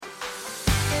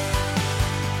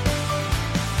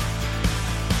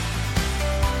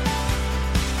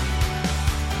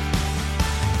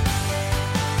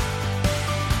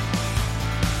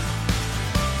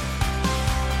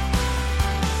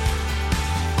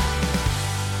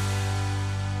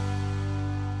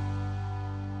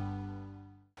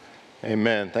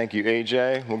Amen. Thank you,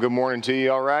 AJ. Well, good morning to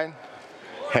you, all right?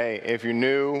 Hey, if you're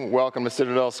new, welcome to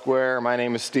Citadel Square. My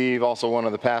name is Steve, also one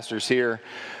of the pastors here.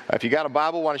 If you got a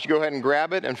Bible, why don't you go ahead and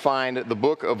grab it and find the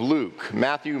book of Luke.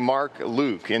 Matthew, Mark,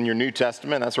 Luke in your New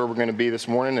Testament. That's where we're going to be this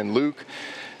morning in Luke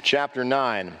chapter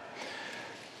 9.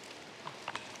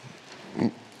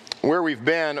 Where we've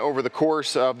been over the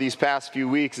course of these past few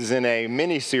weeks is in a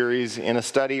mini-series in a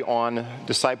study on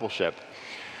discipleship.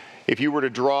 If you were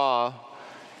to draw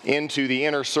into the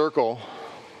inner circle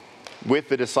with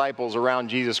the disciples around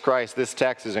Jesus Christ, this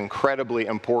text is incredibly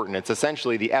important. It's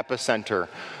essentially the epicenter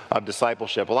of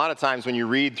discipleship. A lot of times when you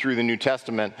read through the New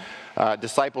Testament,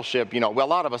 discipleship, a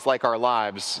lot of us like our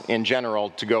lives in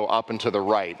general to go up and to the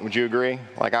right. Would you agree?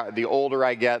 The older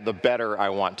I get, the better I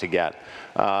want to get.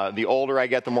 The older I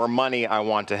get, the more money I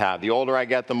want to have. The older I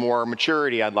get, the more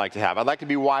maturity I'd like to have. I'd like to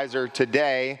be wiser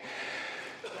today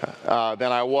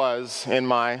than I was in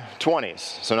my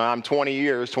 20s. So now I'm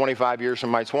 25 years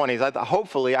from my 20s.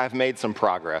 Hopefully I've made some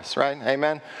progress, right?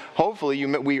 Amen? Hopefully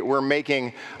we're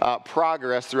making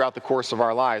progress throughout the course of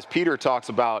our lives. Peter talks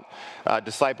about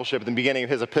discipleship at the beginning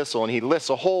of his epistle, and he lists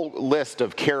a whole list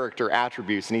of character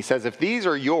attributes. And he says, if these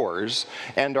are yours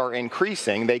and are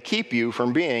increasing, they keep you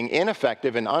from being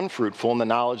ineffective and unfruitful in the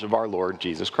knowledge of our Lord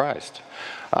Jesus Christ.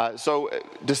 So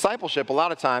discipleship, a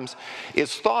lot of times,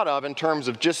 is thought of in terms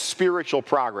of just spiritual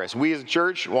progress. We as a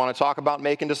church want to talk about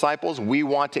making disciples. We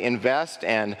want to invest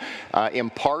and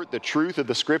impart the truth of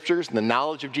the Scriptures and the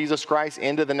knowledge of Jesus Christ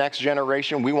into the next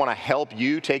generation. We want to help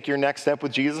you take your next step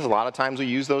with Jesus. A lot of times we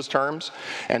use those terms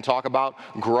and talk about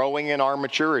growing in our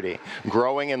maturity,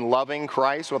 growing in loving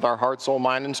Christ with our heart, soul,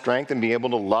 mind, and strength, and be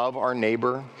able to love our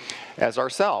neighbor as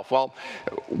ourselves. Well,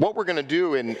 what we're going to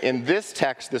do in this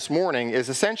text this morning is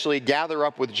essentially gather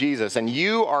up with Jesus, and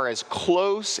you are as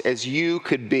close as you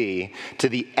could be to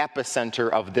the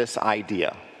epicenter of this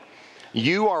idea.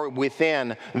 You are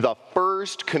within the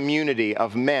first community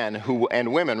of men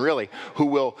and women, really, who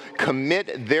will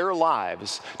commit their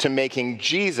lives to making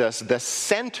Jesus the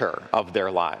center of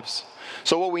their lives.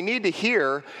 So what we need to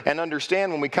hear and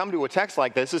understand when we come to a text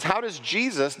like this is, how does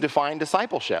Jesus define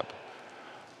discipleship?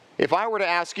 If I were to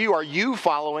ask you, are you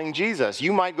following Jesus?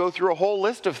 You might go through a whole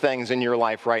list of things in your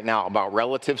life right now about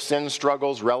relative sin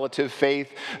struggles, relative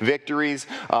faith victories,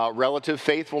 relative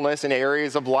faithfulness in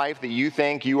areas of life that you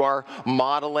think you are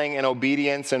modeling in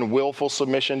obedience and willful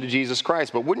submission to Jesus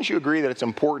Christ. But wouldn't you agree that it's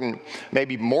important,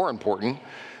 maybe more important,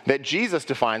 that Jesus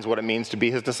defines what it means to be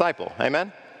his disciple?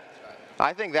 Amen?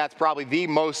 I think that's probably the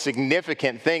most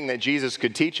significant thing that Jesus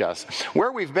could teach us.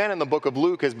 Where we've been in the book of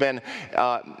Luke has been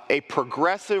a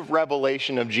progressive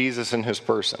revelation of Jesus and his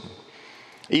person.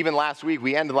 Even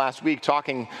we ended last week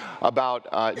talking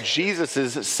about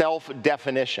Jesus'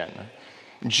 self-definition.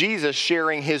 Jesus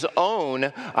sharing his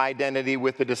own identity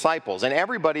with the disciples. And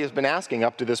everybody has been asking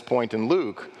up to this point in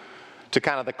Luke, to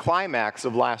kind of the climax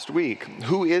of last week,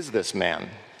 who is this man?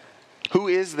 Who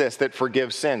is this that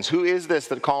forgives sins? Who is this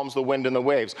that calms the wind and the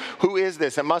waves? Who is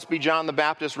this? It must be John the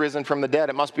Baptist risen from the dead.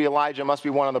 It must be Elijah. It must be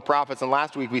one of the prophets. And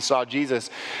last week we saw Jesus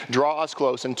draw us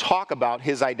close and talk about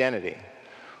his identity,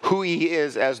 who he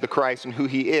is as the Christ and who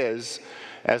he is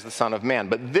as the Son of Man.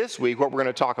 But this week what we're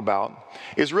going to talk about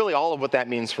is really all of what that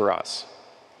means for us.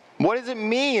 What does it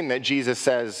mean that Jesus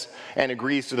says and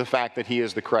agrees to the fact that he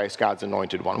is the Christ, God's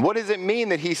anointed one? What does it mean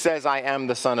that he says, I am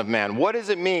the Son of Man? What does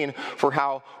it mean for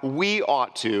how we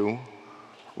ought to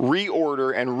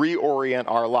reorder and reorient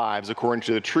our lives according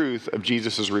to the truth of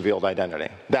Jesus' revealed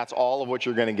identity? That's all of what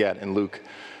you're going to get in Luke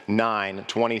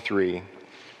 9:23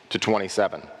 to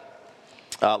 27.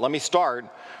 Let me start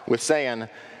with saying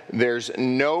there's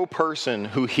no person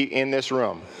in this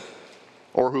room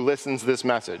or who listens to this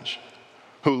message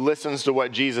who listens to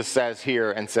what Jesus says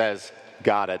here and says,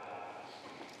 got it.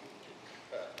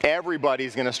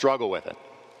 Everybody's going to struggle with it.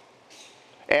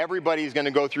 Everybody's going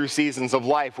to go through seasons of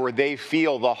life where they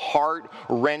feel the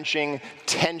heart-wrenching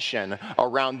tension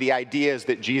around the ideas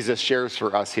that Jesus shares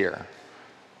for us here.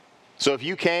 So if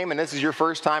you came and this is your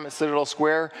first time at Citadel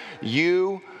Square,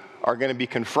 you are going to be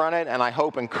confronted and I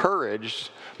hope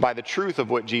encouraged by the truth of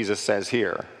what Jesus says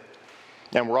here.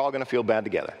 And we're all going to feel bad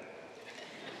together.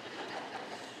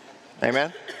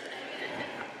 Amen?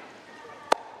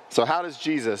 So how does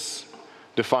Jesus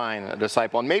define a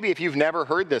disciple? And maybe if you've never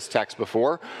heard this text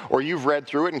before, or you've read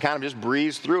through it and kind of just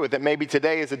breezed through it, that maybe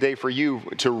today is a day for you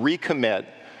to recommit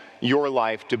your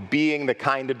life to being the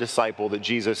kind of disciple that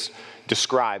Jesus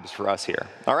describes for us here.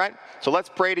 All right? So let's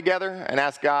pray together and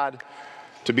ask God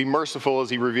to be merciful as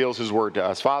he reveals his word to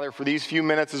us. Father, for these few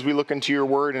minutes as we look into your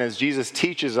word and as Jesus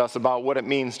teaches us about what it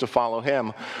means to follow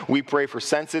him, we pray for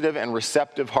sensitive and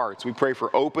receptive hearts. We pray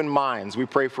for open minds. We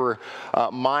pray for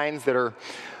minds that are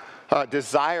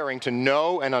desiring to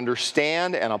know and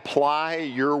understand and apply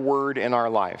your word in our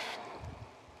life.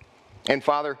 And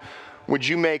Father, would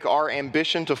you make our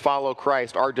ambition to follow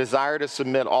Christ, our desire to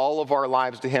submit all of our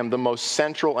lives to him, the most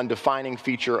central and defining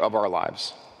feature of our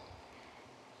lives?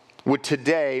 Would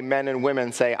today men and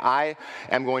women say, I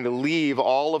am going to leave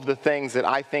all of the things that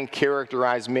I think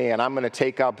characterize me, and I'm going to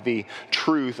take up the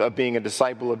truth of being a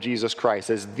disciple of Jesus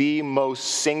Christ as the most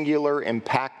singular,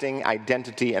 impacting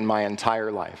identity in my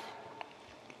entire life?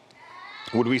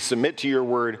 Would we submit to your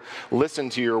word, listen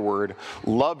to your word,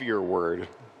 love your word,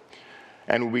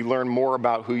 and would we learn more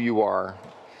about who you are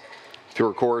through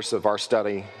a course of our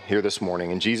study here this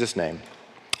morning? In Jesus' name,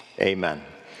 amen.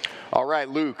 All right,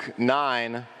 Luke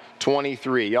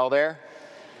 9:23. Y'all there?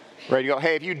 Ready to go?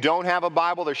 Hey, if you don't have a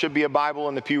Bible, there should be a Bible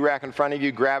in the pew rack in front of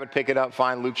you. Grab it, pick it up,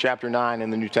 find Luke chapter 9 in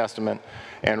the New Testament,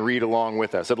 and read along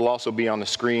with us. It'll also be on the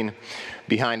screen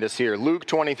behind us here. Luke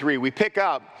 23. We pick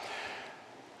up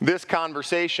this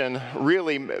conversation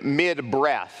really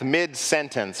mid-breath,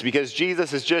 mid-sentence, because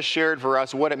Jesus has just shared for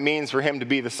us what it means for him to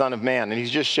be the Son of Man. And he's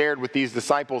just shared with these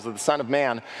disciples that the Son of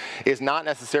Man is not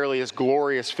necessarily this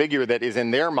glorious figure that is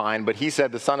in their mind, but he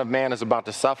said the Son of Man is about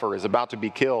to suffer, is about to be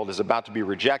killed, is about to be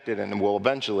rejected, and will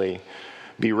eventually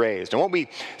be raised. And what we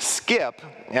skip,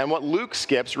 and what Luke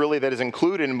skips really, that is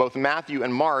included in both Matthew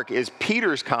and Mark, is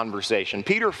Peter's conversation.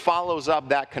 Peter follows up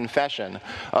that confession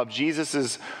of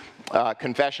Jesus's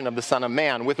confession of the Son of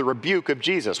Man with a rebuke of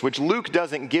Jesus, which Luke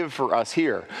doesn't give for us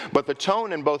here. But the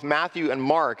tone in both Matthew and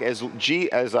Mark, as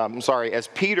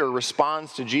Peter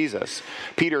responds to Jesus,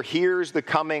 Peter hears the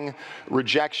coming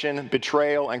rejection,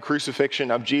 betrayal, and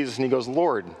crucifixion of Jesus, and he goes,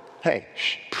 Lord, hey,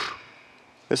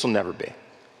 this will never be.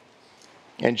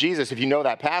 And Jesus, if you know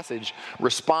that passage,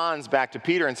 responds back to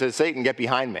Peter and says, Satan, get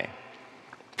behind me.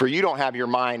 For you don't have your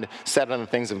mind set on the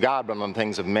things of God, but on the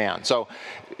things of man. So,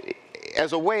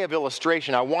 as a way of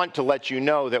illustration, I want to let you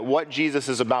know that what Jesus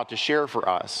is about to share for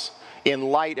us, in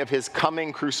light of his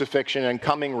coming crucifixion and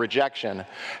coming rejection,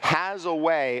 has a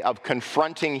way of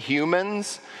confronting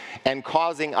humans and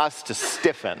causing us to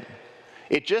stiffen.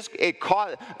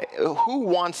 Who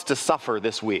wants to suffer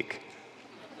this week?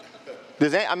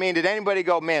 Did anybody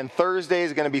go, man, Thursday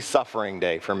is going to be suffering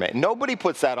day for me? Nobody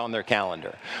puts that on their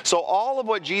calendar. So all of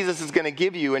what Jesus is going to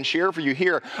give you and share for you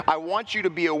here, I want you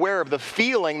to be aware of the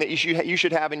feeling that you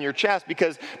should have in your chest,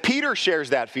 because Peter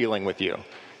shares that feeling with you.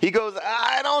 He goes,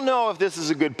 I don't know if this is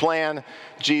a good plan,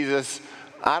 Jesus.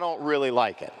 I don't really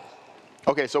like it.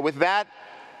 Okay, so with that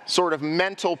sort of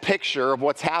mental picture of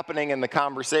what's happening in the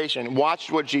conversation,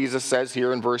 watch what Jesus says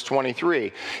here in verse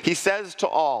 23. He says to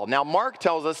all. Now, Mark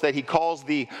tells us that he calls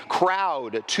the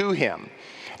crowd to him.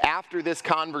 After this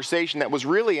conversation that was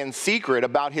really in secret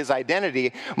about his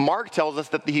identity, Mark tells us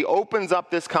that he opens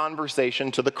up this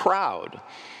conversation to the crowd.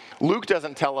 Luke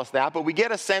doesn't tell us that, but we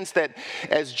get a sense that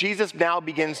as Jesus now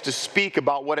begins to speak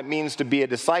about what it means to be a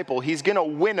disciple, he's going to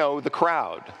winnow the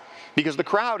crowd. Because the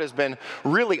crowd has been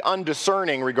really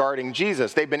undiscerning regarding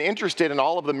Jesus. They've been interested in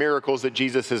all of the miracles that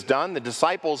Jesus has done. The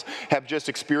disciples have just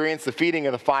experienced the feeding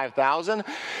of the 5,000.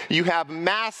 You have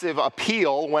massive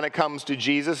appeal when it comes to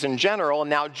Jesus in general. And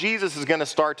now Jesus is going to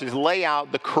start to lay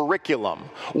out the curriculum.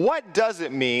 What does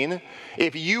it mean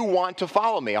if you want to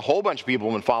follow me? A whole bunch of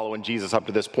people have been following Jesus up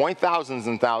to this point, thousands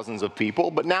and thousands of people.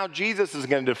 But now Jesus is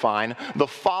going to define the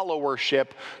followership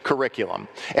curriculum.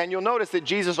 And you'll notice that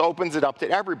Jesus opens it up to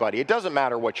everybody. It doesn't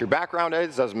matter what your background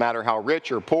is, doesn't matter how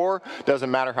rich or poor,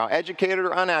 doesn't matter how educated or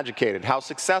uneducated, how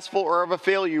successful or of a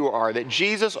failure you are, that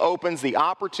Jesus opens the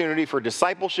opportunity for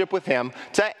discipleship with him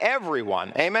to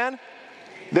everyone. Amen?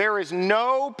 There is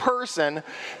no person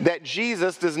that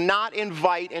Jesus does not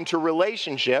invite into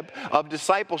relationship of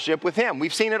discipleship with him.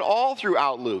 We've seen it all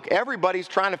throughout Luke. Everybody's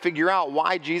trying to figure out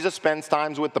why Jesus spends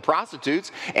time with the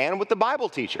prostitutes and with the Bible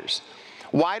teachers.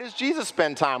 Why does Jesus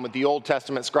spend time with the Old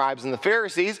Testament scribes and the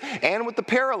Pharisees and with the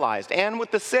paralyzed and with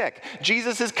the sick?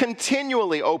 Jesus is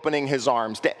continually opening his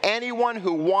arms to anyone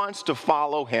who wants to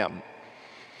follow him.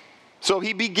 So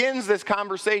he begins this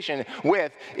conversation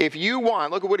with, if you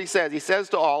want, look at what he says. He says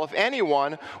to all, if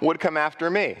anyone would come after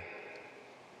me.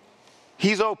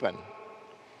 He's open.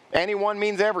 Anyone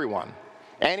means everyone.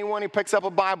 Anyone who picks up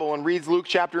a Bible and reads Luke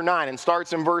chapter 9 and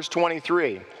starts in verse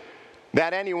 23.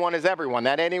 That anyone is everyone.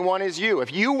 That anyone is you.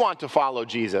 If you want to follow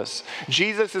Jesus,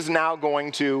 Jesus is now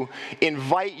going to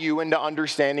invite you into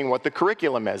understanding what the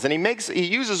curriculum is. And he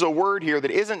uses a word here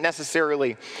that isn't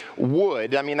necessarily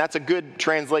would. I mean, that's a good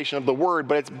translation of the word,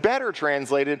 but it's better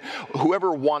translated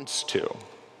whoever wants to.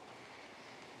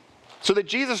 So that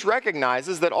Jesus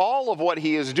recognizes that all of what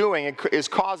he is doing is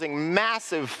causing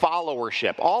massive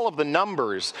followership. All of the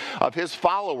numbers of his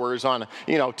followers on,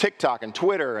 TikTok and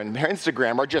Twitter and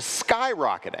Instagram are just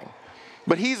skyrocketing.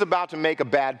 But he's about to make a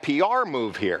bad PR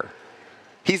move here.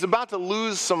 He's about to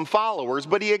lose some followers,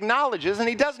 but he acknowledges, and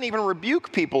he doesn't even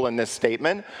rebuke people in this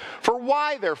statement for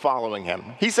why they're following him.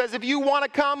 He says, if you want to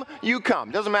come, you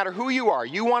come. Doesn't matter who you are.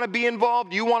 You want to be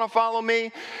involved? You want to follow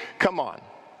me? Come on.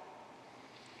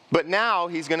 But now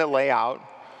he's going to lay out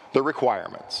the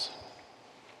requirements.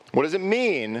 What does it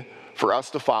mean for us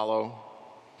to follow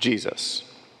Jesus?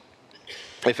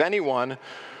 If anyone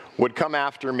would come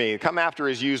after me, come after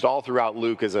is used all throughout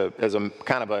Luke as a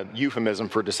kind of a euphemism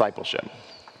for discipleship.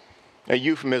 A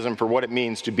euphemism for what it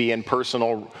means to be in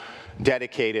personal,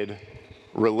 dedicated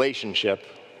relationship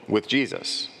with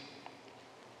Jesus.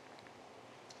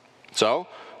 So,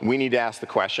 we need to ask the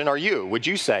question, would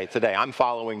you say today, I'm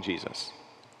following Jesus?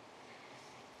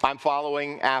 I'm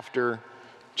following after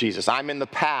Jesus. I'm in the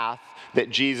path that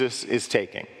Jesus is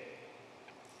taking.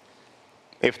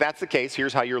 If that's the case,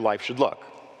 here's how your life should look.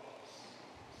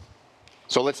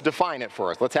 So let's define it for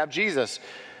us. Let's have Jesus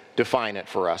define it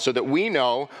for us so that we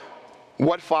know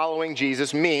what following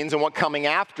Jesus means and what coming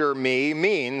after me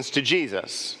means to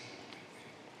Jesus.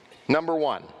 Number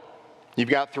one, you've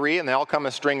got three, and they all come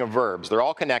as a string of verbs. They're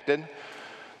all connected.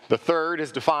 The third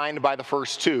is defined by the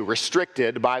first two,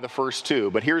 restricted by the first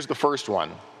two. But here's the first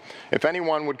one. If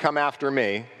anyone would come after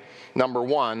me, number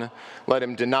one, let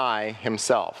him deny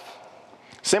himself.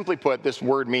 Simply put, this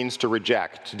word means to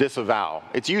reject, to disavow.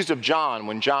 It's used of John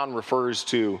when John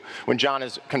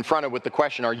is confronted with the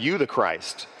question, are you the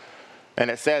Christ?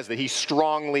 And it says that he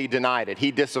strongly denied it.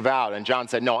 He disavowed. And John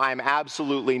said, no, I am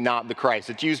absolutely not the Christ.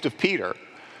 It's used of Peter,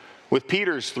 with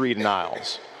Peter's 3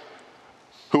 denials,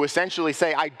 who essentially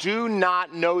say, I do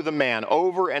not know the man,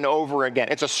 over and over again.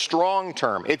 It's a strong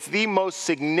term. It's the most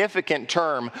significant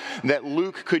term that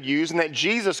Luke could use and that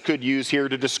Jesus could use here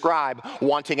to describe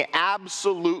wanting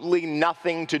absolutely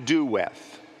nothing to do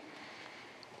with.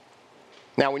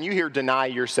 Now, when you hear deny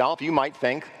yourself, you might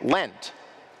think Lent.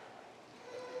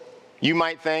 You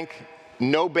might think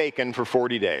no bacon for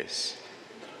 40 days.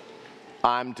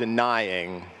 I'm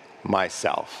denying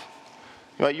myself.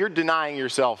 Well, you're denying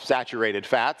yourself saturated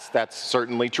fats. That's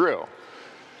certainly true.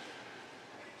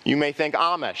 You may think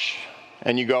Amish,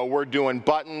 and you go, we're doing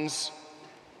buttons,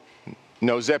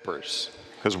 no zippers,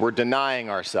 because we're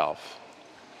denying ourselves.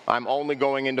 I'm only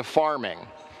going into farming.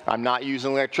 I'm not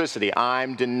using electricity.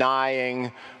 I'm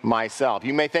denying myself.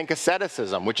 You may think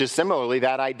asceticism, which is similarly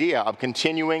that idea of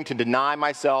continuing to deny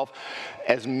myself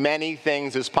as many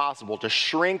things as possible, to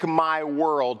shrink my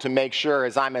world to make sure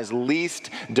as I'm as least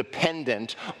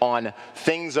dependent on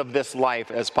things of this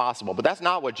life as possible. But that's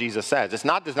not what Jesus says. It's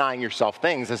not denying yourself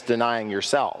things, it's denying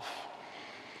yourself.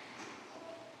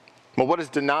 Well, what does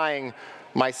denying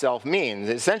myself mean?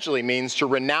 It essentially means to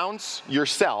renounce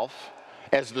yourself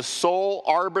as the sole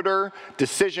arbiter,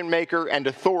 decision maker, and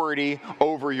authority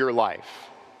over your life.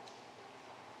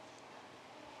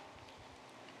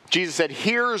 Jesus said,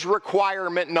 here's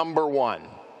requirement number one.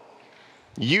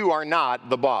 You are not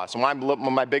the boss. When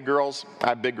my big girls, I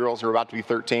have big girls who are about to be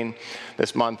 13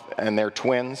 this month, and they're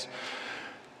twins.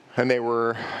 And they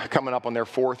were coming up on their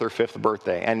 4th or 5th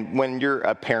birthday. And when you're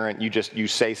a parent, you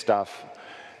say stuff,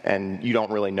 and you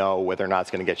don't really know whether or not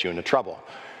it's going to get you into trouble.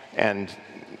 And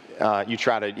you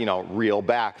try to, reel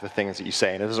back the things that you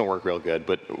say, and it doesn't work real good.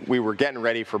 But we were getting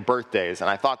ready for birthdays, and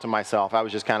I thought to myself, I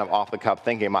was just kind of off the cuff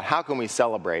thinking about how can we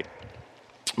celebrate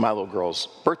my little girl's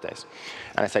birthdays.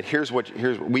 And I said,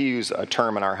 we use a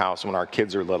term in our house when our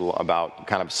kids are little about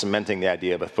kind of cementing the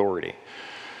idea of authority.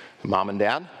 Mom and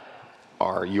Dad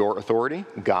are your authority.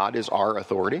 God is our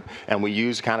authority. And we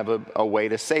use kind of a way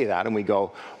to say that. And we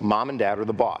go, Mom and Dad are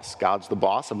the boss. God's the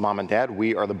boss of Mom and Dad.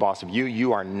 We are the boss of you.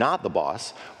 You are not the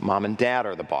boss. Mom and Dad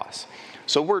are the boss.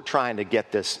 So we're trying to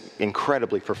get this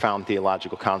incredibly profound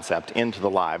theological concept into the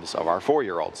lives of our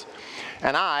 4-year-olds.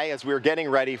 And I, as we were getting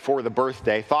ready for the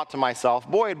birthday, thought to myself,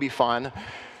 boy, it'd be fun,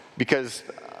 because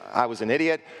I was an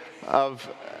idiot, of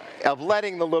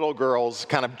letting the little girls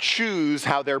kind of choose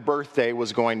how their birthday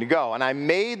was going to go. And I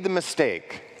made the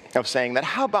mistake of saying that,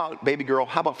 how about, baby girl,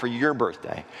 how about for your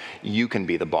birthday, you can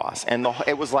be the boss? And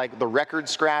it was like the record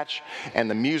scratch, and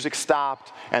the music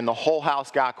stopped, and the whole house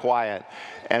got quiet.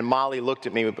 And Molly looked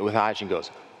at me with eyes and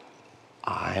goes,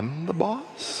 I'm the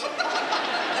boss?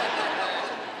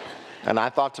 And I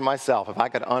thought to myself, if I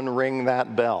could unring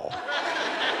that bell,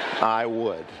 I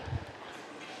would.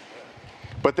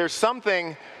 But there's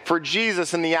something for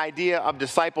Jesus in the idea of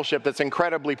discipleship that's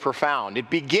incredibly profound. It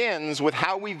begins with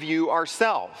how we view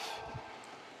ourselves.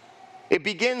 It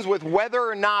begins with whether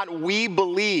or not we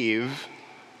believe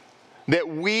that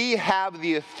we have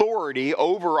the authority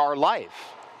over our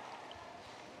life.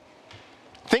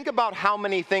 Think about how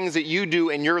many things that you do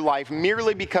in your life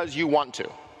merely because you want to.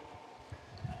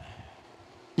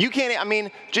 You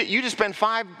just spend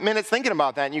 5 minutes thinking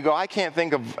about that and you go, I can't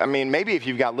think of, maybe if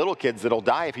you've got little kids that'll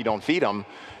die if you don't feed them,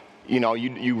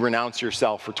 you renounce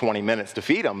yourself for 20 minutes to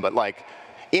feed them. But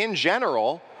in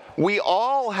general, we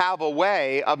all have a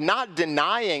way of not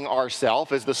denying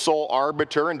ourselves as the sole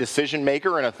arbiter and decision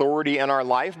maker and authority in our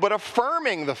life, but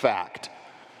affirming the fact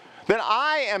that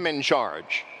I am in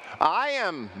charge. I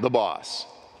am the boss.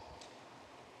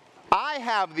 I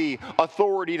have the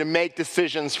authority to make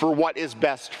decisions for what is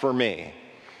best for me.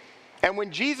 And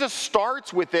when Jesus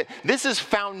starts with it, this is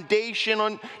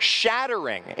foundational,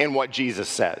 shattering in what Jesus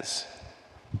says.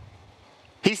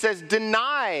 He says,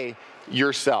 deny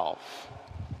yourself.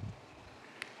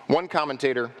 One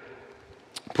commentator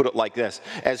put it like this: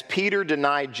 as Peter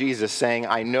denied Jesus, saying,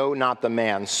 I know not the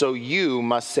man, so you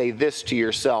must say this to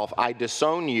yourself, I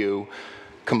disown you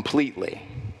completely.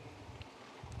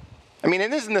 And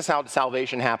isn't this how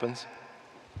salvation happens?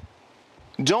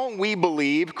 Don't we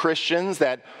believe, Christians,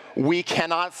 that we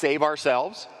cannot save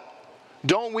ourselves?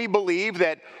 Don't we believe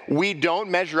that we don't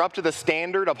measure up to the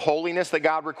standard of holiness that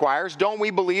God requires? Don't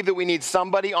we believe that we need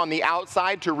somebody on the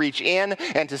outside to reach in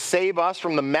and to save us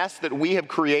from the mess that we have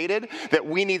created? That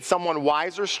we need someone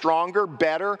wiser, stronger,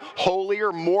 better,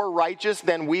 holier, more righteous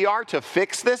than we are to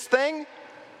fix this thing?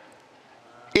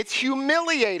 It's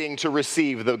humiliating to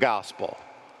receive the gospel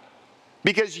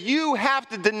because you have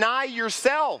to deny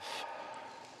yourself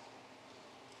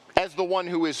as the one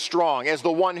who is strong, as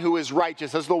the one who is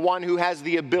righteous, as the one who has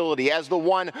the ability, as the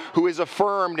one who is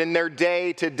affirmed in their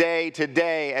day to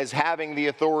day as having the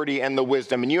authority and the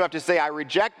wisdom. And you have to say, I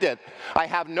reject it. I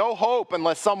have no hope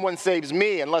unless someone saves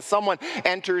me, unless someone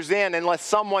enters in, unless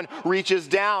someone reaches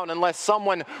down, unless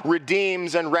someone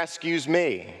redeems and rescues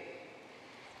me.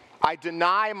 I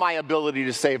deny my ability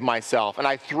to save myself, and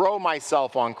I throw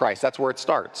myself on Christ. That's where it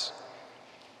starts.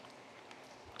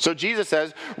 So Jesus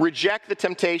says, reject the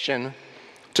temptation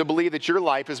to believe that your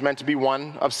life is meant to be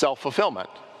one of self-fulfillment.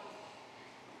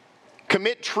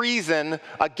 Commit treason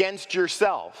against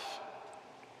yourself.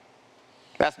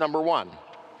 That's number one.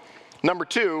 Number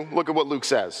two, look at what Luke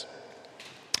says.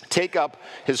 Take up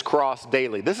his cross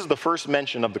daily. This is the first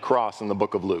mention of the cross in the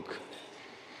book of Luke.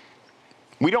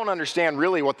 We don't understand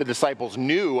really what the disciples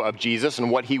knew of Jesus and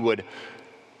what he would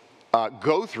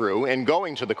go through in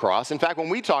going to the cross. In fact, when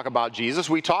we talk about Jesus,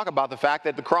 we talk about the fact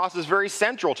that the cross is very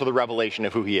central to the revelation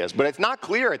of who he is. But it's not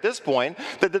clear at this point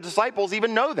that the disciples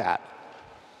even know that.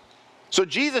 So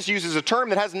Jesus uses a term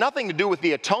that has nothing to do with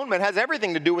the atonement, has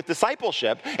everything to do with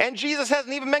discipleship, and Jesus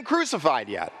hasn't even been crucified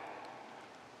yet.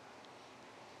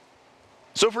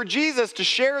 So for Jesus to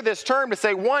share this term, to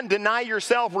say, one, deny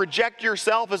yourself, reject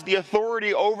yourself as the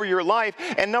authority over your life,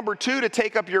 and number two, to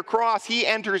take up your cross, he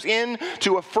enters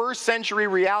into a first century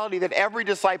reality that every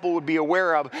disciple would be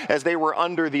aware of as they were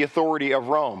under the authority of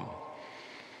Rome.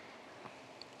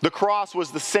 The cross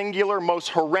was the singular, most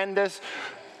horrendous,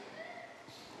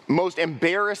 most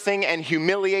embarrassing and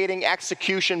humiliating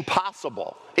execution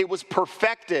possible. It was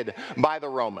perfected by the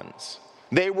Romans.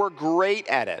 They were great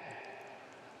at it.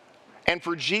 And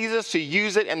for Jesus to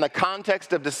use it in the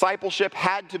context of discipleship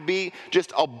had to be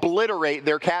just obliterate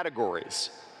their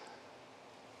categories.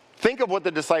 Think of what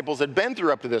the disciples had been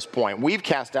through up to this point. We've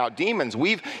cast out demons.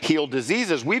 We've healed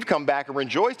diseases. We've come back and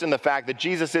rejoiced in the fact that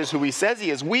Jesus is who he says he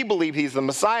is. We believe he's the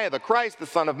Messiah, the Christ, the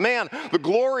Son of Man, the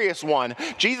glorious one.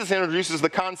 Jesus introduces the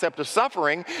concept of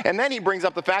suffering, and then he brings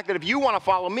up the fact that if you want to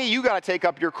follow me, you got to take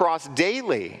up your cross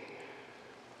daily.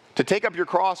 To take up your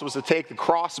cross was to take the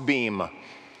cross beam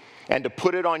and to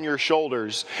put it on your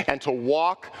shoulders and to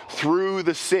walk through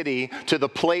the city to the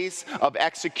place of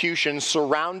execution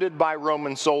surrounded by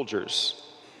Roman soldiers.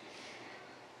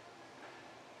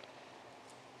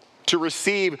 To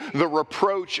receive the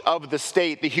reproach of the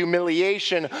state, the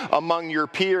humiliation among your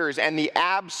peers, and the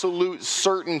absolute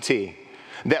certainty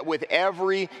that with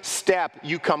every step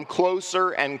you come closer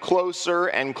and closer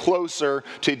and closer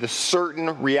to the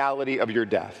certain reality of your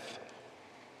death.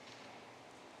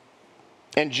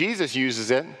 And Jesus uses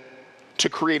it to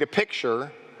create a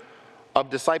picture of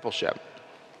discipleship.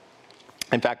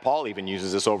 In fact, Paul even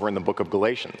uses this over in the book of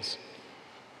Galatians.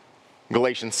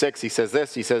 Galatians 6, he says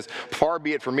this, he says, "Far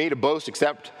be it from me to boast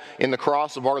except in the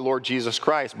cross of our Lord Jesus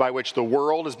Christ, by which the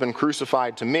world has been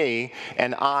crucified to me,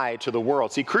 and I to the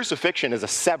world." See, crucifixion is a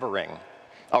severing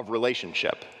of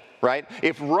relationship, right?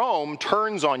 If Rome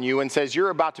turns on you and says you're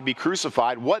about to be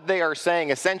crucified, what they are saying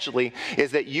essentially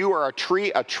is that you are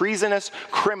a treasonous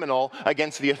criminal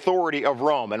against the authority of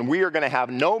Rome. And we are going to have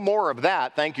no more of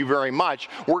that, thank you very much.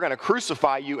 We're going to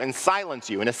crucify you and silence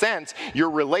you. In a sense,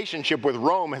 your relationship with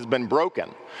Rome has been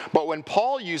broken. But when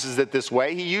Paul uses it this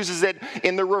way, he uses it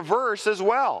in the reverse as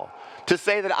well, to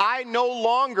say that I no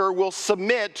longer will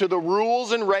submit to the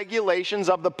rules and regulations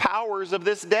of the powers of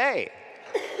this day.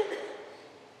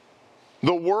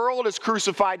 The world is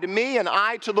crucified to me, and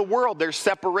I to the world. There's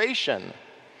separation.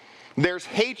 There's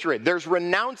hatred. There's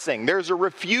renouncing. There's a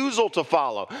refusal to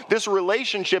follow. This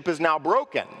relationship is now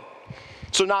broken.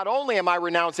 So not only am I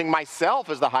renouncing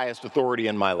myself as the highest authority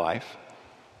in my life,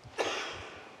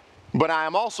 but I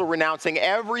am also renouncing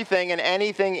everything and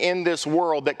anything in this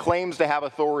world that claims to have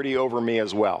authority over me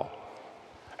as well.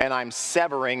 And I'm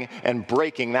severing and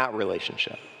breaking that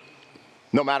relationship.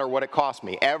 No matter what it costs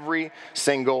me, every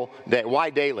single day.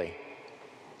 Why daily?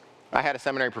 I had a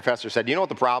seminary professor said, you know what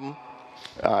the problem?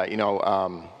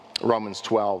 Romans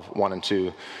 12, 1 and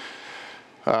 2.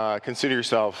 Consider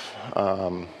yourself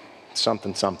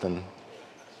something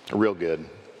real good.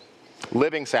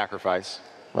 Living sacrifice,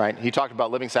 right? He talked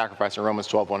about living sacrifice in Romans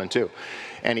 12, 1 and 2.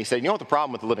 And he said, you know what the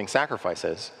problem with the living sacrifice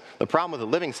is? The problem with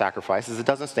the living sacrifice is it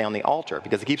doesn't stay on the altar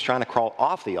because it keeps trying to crawl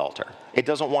off the altar. It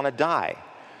doesn't want to die.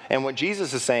 And what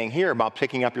Jesus is saying here about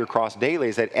picking up your cross daily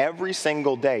is that every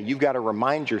single day you've got to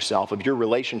remind yourself of your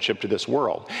relationship to this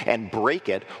world and break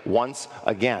it once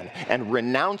again and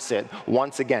renounce it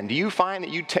once again. Do you find that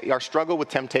you are struggle with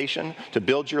temptation to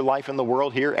build your life in the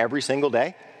world here every single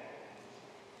day?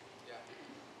 Yeah.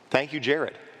 Thank you,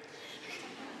 Jared.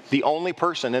 The only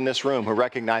person in this room who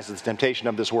recognizes the temptation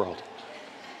of this world.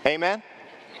 Amen?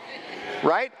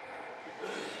 Right?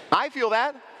 I feel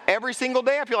that. Every single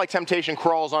day I feel like temptation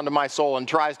crawls onto my soul and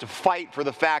tries to fight for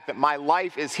the fact that my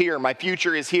life is here, my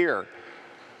future is here.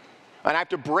 And I have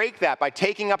to break that by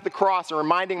taking up the cross and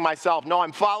reminding myself, no,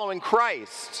 I'm following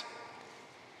Christ.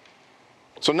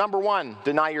 So number one,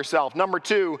 deny yourself. Number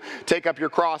two, take up your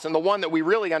cross. And the one that we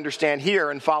really understand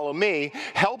here and follow me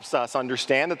helps us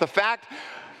understand that the fact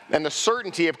and the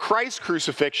certainty of Christ's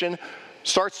crucifixion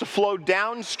starts to flow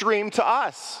downstream to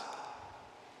us.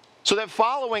 So that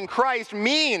following Christ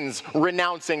means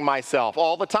renouncing myself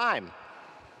all the time.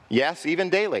 Yes,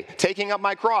 even daily. Taking up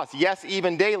my cross. Yes,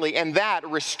 even daily. And that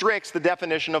restricts the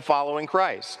definition of following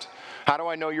Christ. How do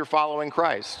I know you're following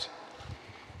Christ?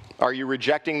 Are you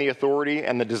rejecting the authority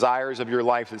and the desires of your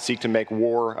life that seek to make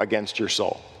war against your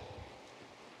soul?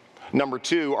 Number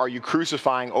two, are you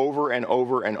crucifying over and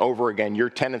over and over again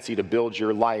your tendency to build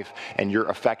your life and your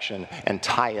affection and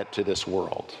tie it to this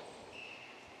world?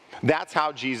 That's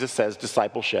how Jesus says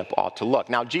discipleship ought to look.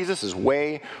 Now, Jesus is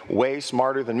way, way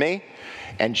smarter than me,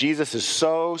 and Jesus is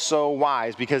so, so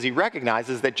wise because he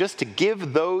recognizes that just to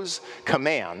give those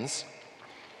commands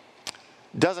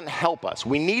doesn't help us.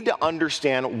 We need to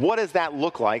understand what does that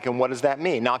look like and what does that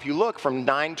mean. Now, if you look from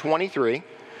 9:23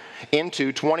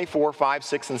 into 24, 5,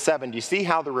 6, and 7, do you see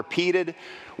how the repeated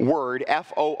word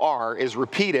F-O-R is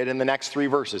repeated in the next three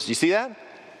verses? Do you see that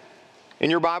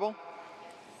in your Bible?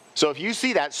 So if you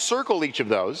see that, circle each of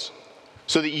those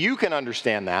so that you can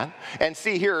understand that. And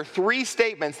see, here are three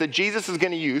statements that Jesus is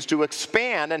going to use to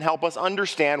expand and help us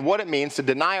understand what it means to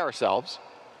deny ourselves,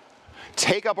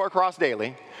 take up our cross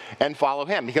daily, and follow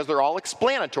him. Because they're all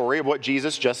explanatory of what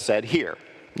Jesus just said here.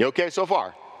 You okay so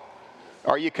far?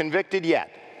 Are you convicted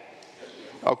yet?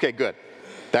 Okay, good.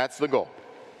 That's the goal.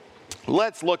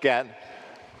 Let's look at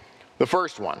the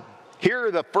first one. Here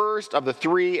are the first of the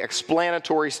three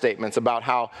explanatory statements about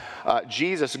how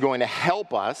Jesus is going to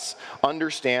help us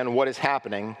understand what is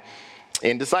happening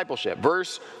in discipleship.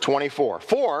 Verse 24,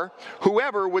 "For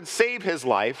whoever would save his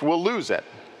life will lose it,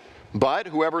 but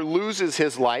whoever loses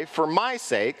his life for my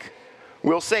sake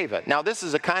will save it." Now, this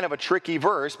is a kind of a tricky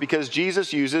verse because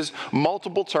Jesus uses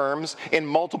multiple terms in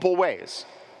multiple ways,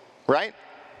 right?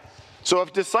 So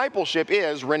if discipleship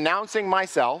is renouncing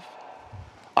myself,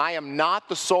 I am not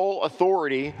the sole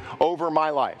authority over my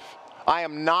life. I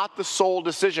am not the sole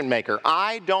decision maker.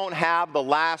 I don't have the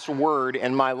last word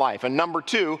in my life. And number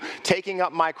two, taking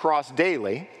up my cross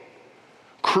daily,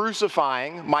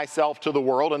 crucifying myself to the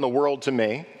world and the world to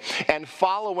me, and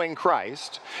following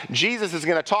Christ. Jesus is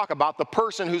going to talk about the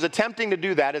person who's attempting to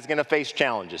do that is going to face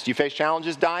challenges. Do you face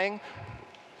challenges dying?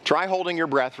 Try holding your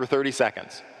breath for 30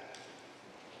 seconds.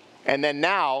 And then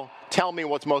now, tell me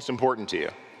what's most important to you.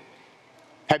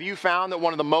 Have you found that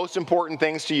one of the most important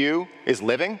things to you is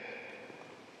living?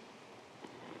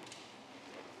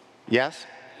 Yes?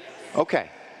 Okay.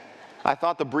 I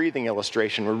thought the breathing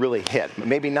illustration would really hit.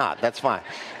 Maybe not. That's fine.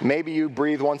 Maybe you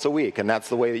breathe once a week, and that's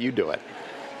the way that you do it.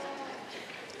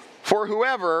 For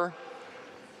whoever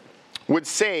would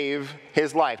save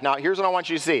his life. Now, here's what I want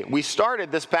you to see. We started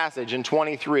this passage in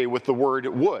 23 with the word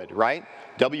would, right?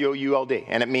 W-O-U-L-D.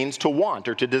 And it means to want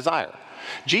or to desire.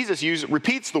 Jesus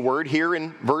repeats the word here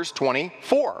in verse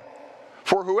 24.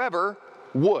 For whoever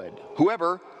would,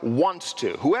 whoever wants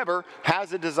to, whoever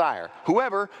has a desire,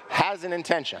 whoever has an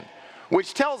intention.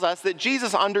 Which tells us that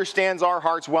Jesus understands our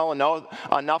hearts well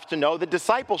enough to know that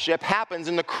discipleship happens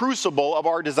in the crucible of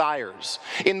our desires,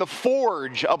 in the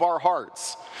forge of our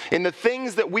hearts, in the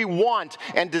things that we want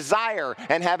and desire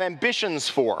and have ambitions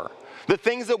for, the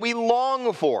things that we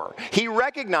long for. He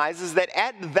recognizes that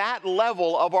at that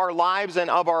level of our lives and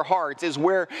of our hearts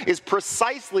is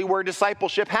precisely where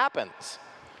discipleship happens.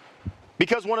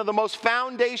 Because one of the most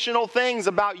foundational things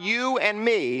about you and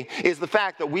me is the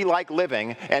fact that we like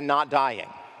living and not dying.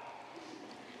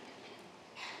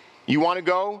 You want to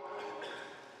go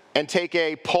and take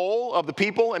a poll of the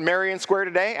people in Marion Square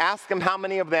today? Ask them how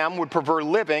many of them would prefer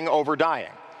living over dying.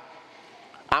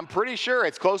 I'm pretty sure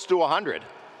it's close to 100.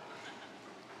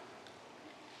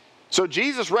 So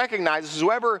Jesus recognizes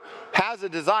whoever has a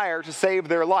desire to save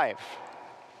their life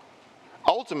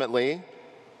ultimately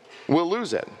will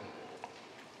lose it.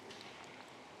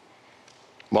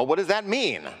 Well, what does that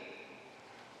mean?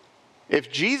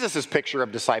 If Jesus' picture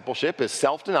of discipleship is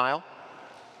self-denial,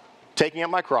 taking up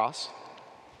my cross,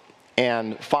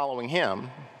 and following him,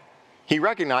 he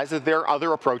recognizes there are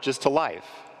other approaches to life.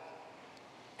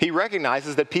 He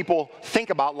recognizes that people think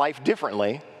about life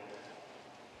differently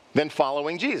than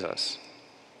following Jesus.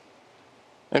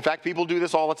 In fact, people do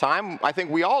this all the time. I think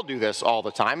we all do this all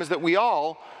the time, is that we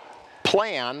all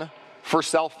plan for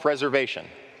self-preservation.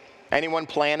 Anyone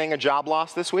planning a job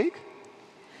loss this week?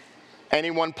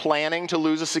 Anyone planning to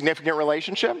lose a significant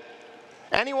relationship?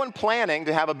 Anyone planning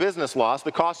to have a business loss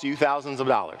that costs you thousands of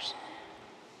dollars?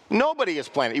 Nobody is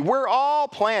planning. We're all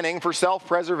planning for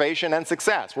self-preservation and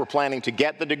success. We're planning to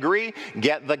get the degree,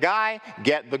 get the guy,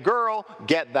 get the girl,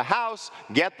 get the house,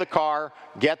 get the car,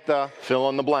 get the fill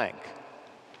in the blank.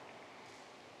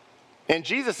 And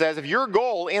Jesus says if your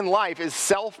goal in life is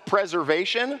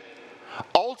self-preservation,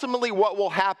 ultimately what will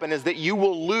happen is that you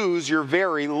will lose your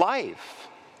very life.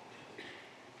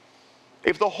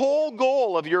 If the whole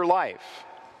goal of your life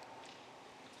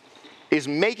is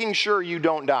making sure you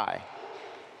don't die,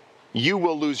 you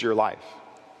will lose your life.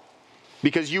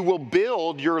 Because you will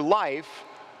build your life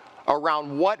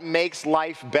around what makes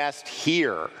life best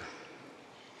here.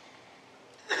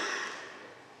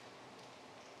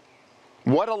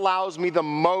 What allows me the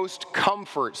most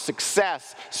comfort,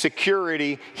 success,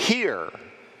 security here?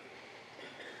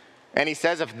 And he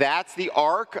says if that's the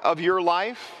arc of your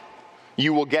life,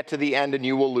 you will get to the end and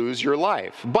you will lose your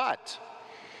life. But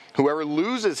whoever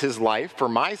loses his life for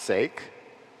my sake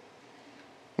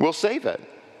will save it.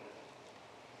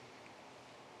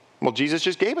 Well, Jesus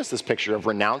just gave us this picture of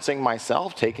renouncing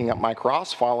myself, taking up my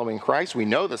cross, following Christ. We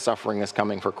know that suffering is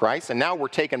coming for Christ, and now we're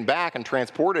taken back and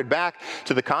transported back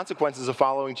to the consequences of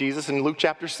following Jesus in Luke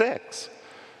chapter 6.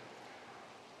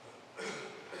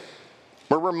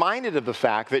 We're reminded of the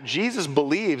fact that Jesus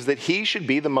believes that he should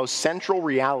be the most central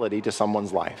reality to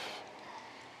someone's life.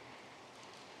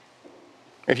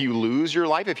 If you lose your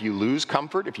life, if you lose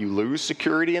comfort, if you lose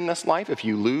security in this life, if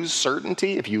you lose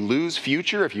certainty, if you lose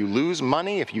future, if you lose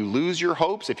money, if you lose your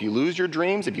hopes, if you lose your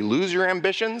dreams, if you lose your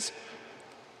ambitions,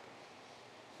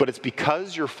 but it's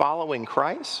because you're following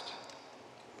Christ,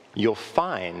 you'll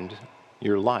find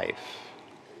your life.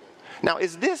 Now,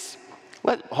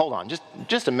 hold on,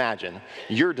 just imagine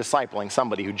you're discipling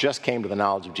somebody who just came to the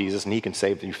knowledge of Jesus and he can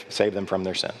save them from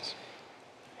their sins.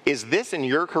 Is this in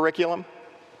your curriculum?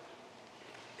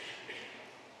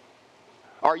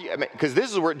 Because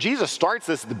this is where Jesus starts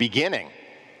this at the beginning,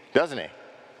 doesn't he?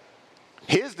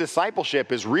 His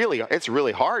discipleship it's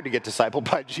really hard to get discipled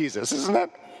by Jesus, isn't it?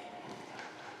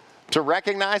 To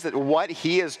recognize that what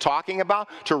he is talking about,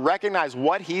 to recognize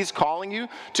what he's calling you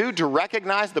to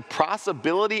recognize the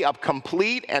possibility of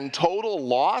complete and total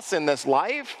loss in this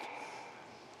life,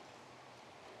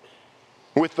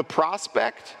 with the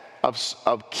prospect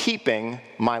of keeping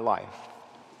my life.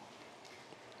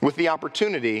 With the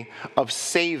opportunity of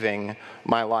saving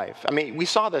my life. I mean, we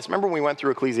saw this. Remember when we went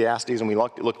through Ecclesiastes and we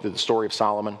looked at the story of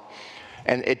Solomon?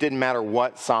 And it didn't matter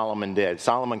what Solomon did.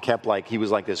 Solomon he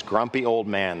was like this grumpy old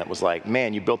man that was like,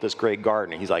 man, you built this great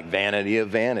garden. And he's like, vanity of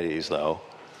vanities, though.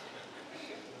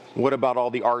 What about all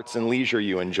the arts and leisure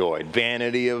you enjoyed?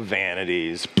 Vanity of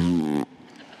vanities.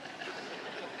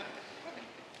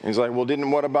 He's like, well,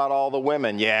 what about all the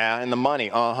women? Yeah, and the money.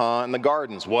 And the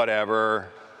gardens. Whatever.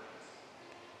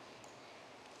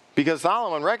 Because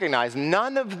Solomon recognized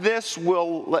none of this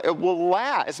will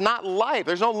last. It's not life.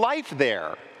 There's no life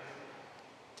there.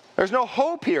 There's no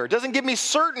hope here. It doesn't give me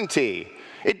certainty.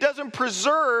 It doesn't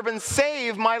preserve and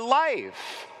save my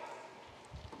life.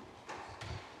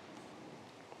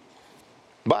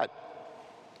 But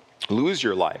lose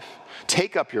your life.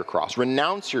 Take up your cross.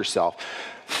 Renounce yourself.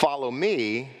 Follow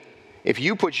me. If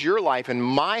you put your life in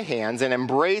my hands and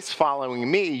embrace following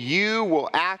me, you will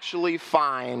actually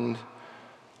find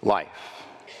life.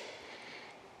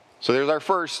 So there's our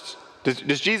first.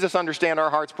 Does Jesus understand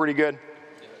our hearts pretty good?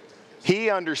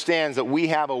 He understands that we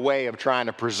have a way of trying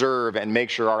to preserve and make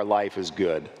sure our life is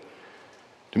good.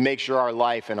 To make sure our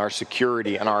life and our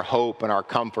security and our hope and our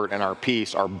comfort and our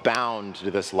peace are bound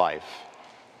to this life.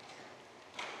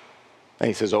 And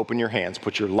he says, open your hands,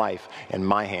 put your life in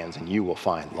my hands, and you will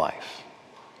find life.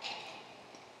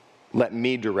 Let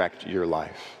me direct your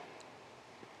life.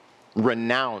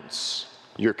 Renounce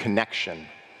your connection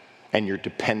and your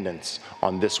dependence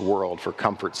on this world for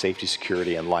comfort, safety,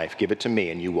 security, and life. Give it to me,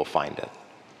 and you will find it.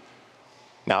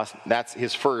 Now, that's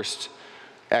his first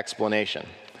explanation.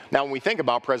 Now, when we think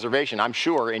about preservation, I'm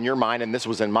sure in your mind, and this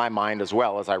was in my mind as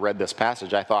well as I read this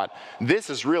passage, I thought, this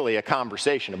is really a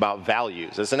conversation about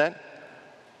values, isn't it?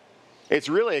 It's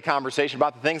really a conversation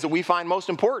about the things that we find most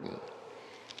important.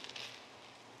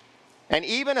 And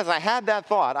even as I had that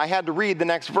thought, I had to read the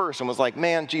next verse and was like,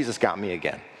 man, Jesus got me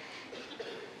again.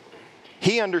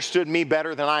 He understood me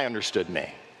better than I understood me.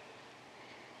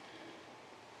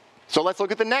 So let's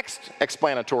look at the next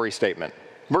explanatory statement.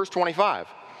 Verse 25.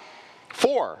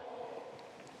 For,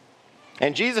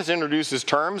 and Jesus introduces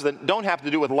terms that don't have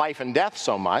to do with life and death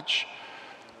so much,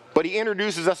 but he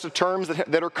introduces us to terms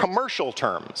that are commercial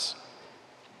terms.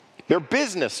 They're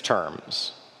business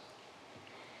terms.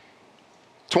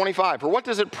 25, for what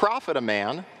does it profit a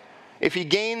man if he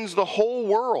gains the whole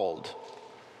world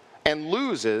and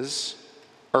loses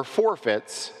or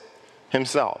forfeits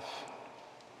himself?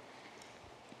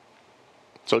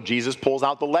 So Jesus pulls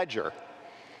out the ledger.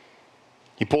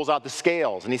 He pulls out the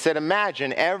scales and he said,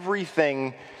 imagine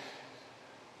everything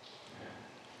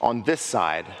on this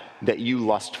side that you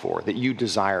lust for, that you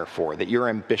desire for, that your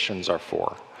ambitions are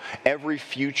for. Every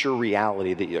future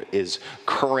reality that is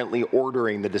currently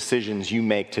ordering the decisions you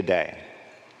make today.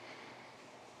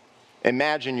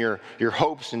 Imagine your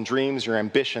hopes and dreams, your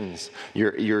ambitions,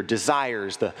 your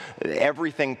desires,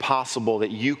 everything possible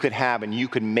that you could have and you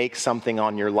could make something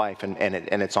on your life, and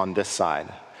it's on this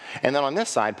side. And then on this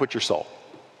side, put your soul.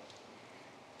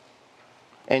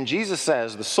 And Jesus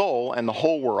says the soul and the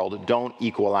whole world don't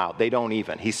equal out. They don't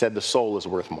even. He said the soul is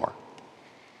worth more.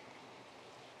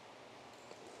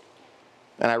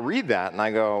 And I read that and I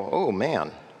go, oh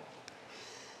man.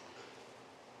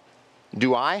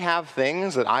 Do I have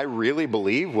things that I really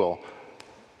believe will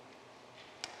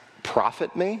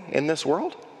profit me in this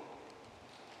world?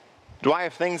 Do I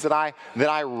have things that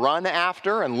I run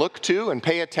after and look to and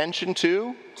pay attention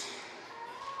to?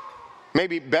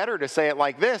 Maybe better to say it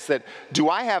like this, that do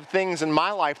I have things in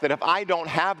my life that if I don't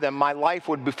have them, my life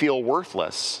would feel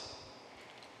worthless?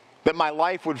 That my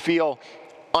life would feel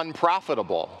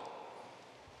unprofitable?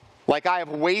 Like I have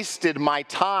wasted my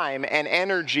time and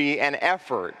energy and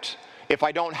effort if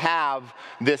I don't have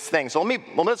this thing. So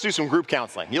let's do some group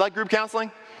counseling. You like group counseling?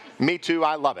 Me too,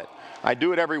 I love it. I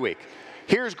do it every week.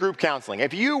 Here's group counseling.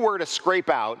 If you were to scrape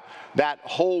out that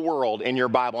whole world in your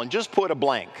Bible and just put a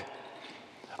blank,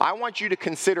 I want you to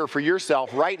consider for yourself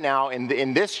right now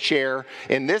in this chair,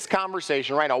 in this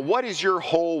conversation right now, what is your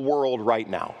whole world right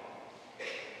now?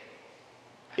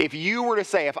 If you were to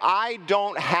say, if I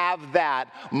don't have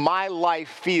that, my life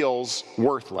feels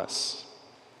worthless.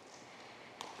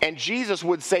 And Jesus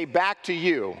would say back to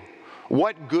you,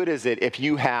 what good is it if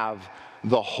you have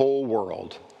the whole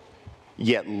world,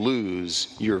 yet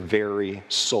lose your very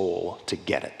soul to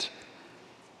get it?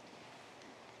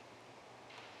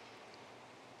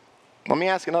 Let me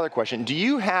ask another question. Do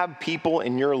you have people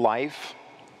in your life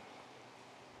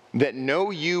that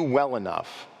know you well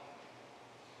enough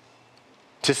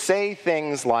to say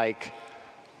things like,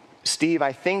 Steve,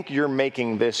 I think you're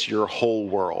making this your whole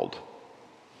world.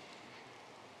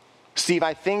 Steve,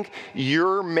 I think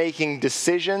you're making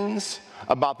decisions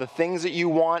about the things that you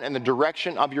want and the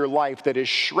direction of your life that is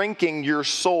shrinking your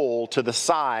soul to the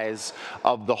size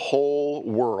of the whole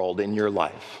world in your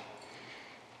life.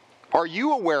 Are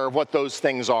you aware of what those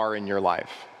things are in your life?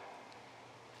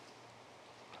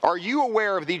 Are you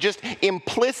aware of the just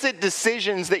implicit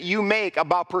decisions that you make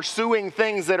about pursuing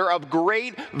things that are of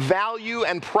great value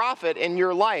and profit in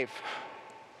your life?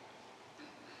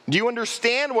 Do you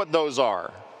understand what those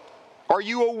are? Are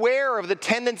you aware of the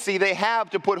tendency they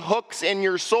have to put hooks in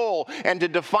your soul and to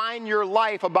define your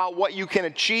life about what you can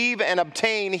achieve and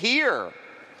obtain here?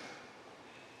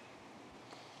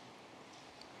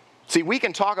 See, we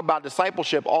can talk about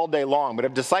discipleship all day long, but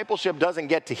if discipleship doesn't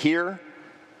get to here,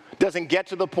 doesn't get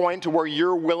to the point to where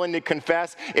you're willing to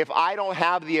confess, if I don't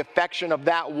have the affection of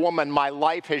that woman, my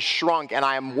life has shrunk and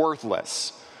I am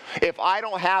worthless. If I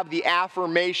don't have the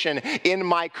affirmation in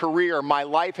my career, my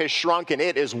life has shrunk and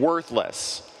it is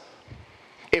worthless.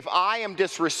 If I am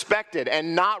disrespected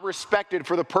and not respected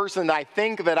for the person that I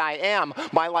think that I am,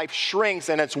 my life shrinks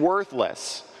and it's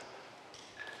worthless.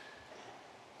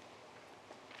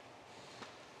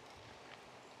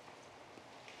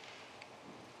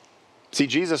 See,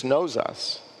 Jesus knows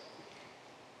us.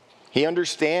 He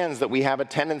understands that we have a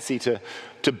tendency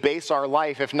to base our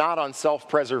life, if not on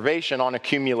self-preservation, on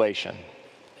accumulation,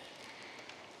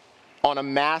 on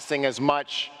amassing as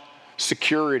much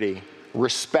security,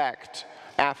 respect,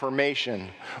 affirmation,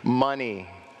 money,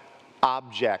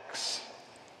 objects.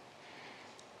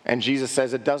 And Jesus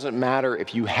says it doesn't matter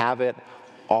if you have it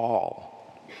all.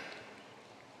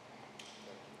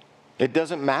 It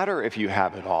doesn't matter if you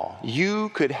have it all. You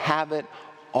could have it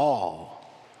all,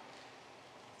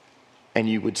 and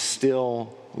you would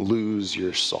still lose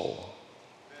your soul.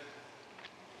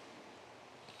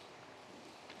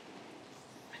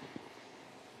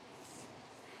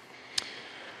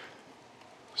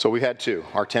 So we've had two: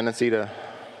 our tendency to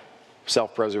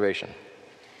self-preservation,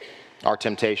 our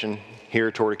temptation here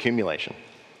toward accumulation,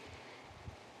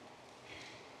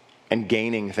 and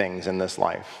gaining things in this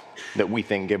life that we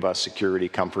think give us security,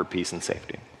 comfort, peace, and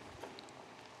safety.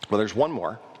 Well, there's one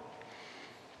more,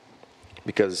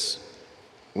 because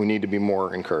we need to be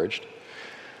more encouraged.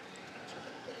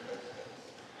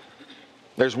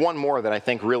 There's one more that I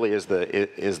think really is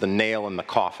the nail in the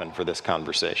coffin for this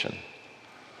conversation.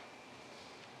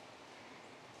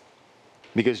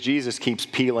 Because Jesus keeps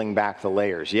peeling back the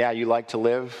layers. Yeah, you like to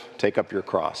live? Take up your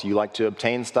cross. You like to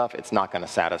obtain stuff? It's not going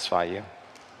to satisfy you.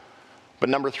 But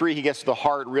number three, he gets to the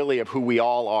heart really of who we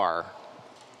all are.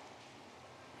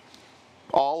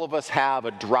 All of us have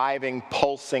a driving,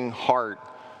 pulsing heart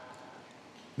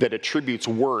that attributes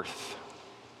worth.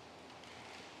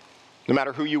 No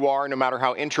matter who you are, no matter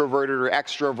how introverted or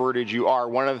extroverted you are,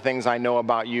 one of the things I know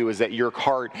about you is that your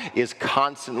heart is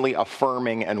constantly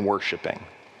affirming and worshiping.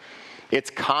 It's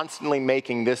constantly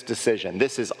making this decision.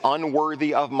 This is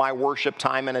unworthy of my worship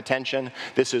time and attention.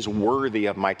 This is worthy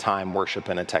of my time, worship,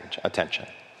 and attention.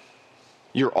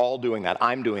 You're all doing that.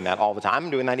 I'm doing that all the time.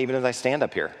 I'm doing that even as I stand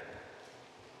up here.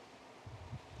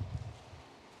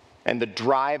 And the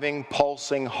driving,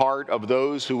 pulsing heart of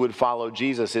those who would follow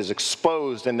Jesus is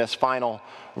exposed in this final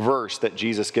verse that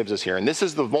Jesus gives us here. And this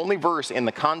is the only verse in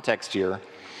the context here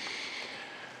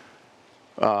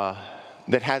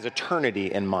that has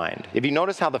eternity in mind. If you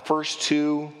notice how the first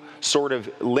two sort of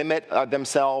limit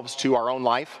themselves to our own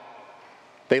life,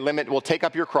 they limit, well, take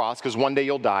up your cross because one day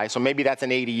you'll die, so maybe that's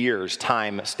an 80 years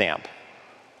time stamp.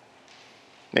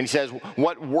 And he says,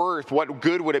 what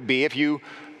good would it be if you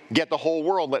get the whole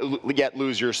world yet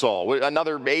lose your soul?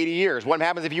 Another 80 years. What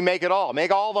happens if you make it all?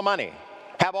 Make all the money.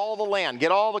 Have all the land.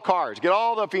 Get all the cars. Get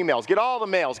all the females. Get all the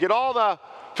males. Get all the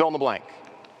fill in the blank.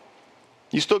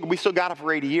 We still got it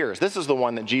for 80 years. This is the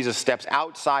one that Jesus steps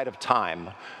outside of time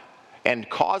and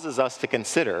causes us to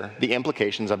consider the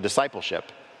implications of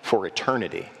discipleship for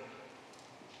eternity.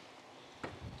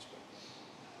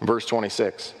 Verse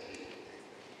 26.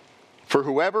 For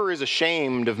whoever is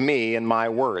ashamed of me and my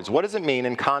words. What does it mean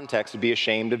in context to be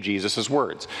ashamed of Jesus'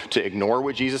 words? To ignore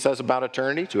what Jesus says about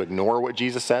eternity? To ignore what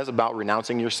Jesus says about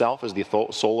renouncing yourself as the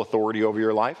sole authority over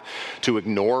your life? To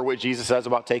ignore what Jesus says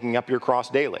about taking up your cross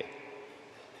daily?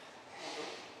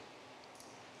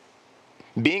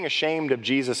 Being ashamed of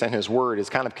Jesus and his word is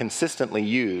kind of consistently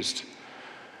used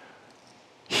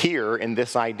here in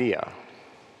this idea.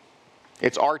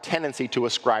 It's our tendency to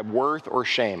ascribe worth or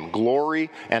shame, glory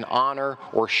and honor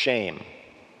or shame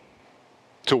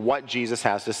to what Jesus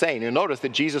has to say. And you'll notice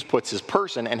that Jesus puts his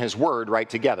person and his word right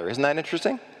together. Isn't that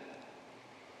interesting?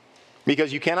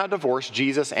 Because you cannot divorce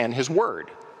Jesus and his word.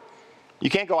 You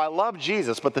can't go, I love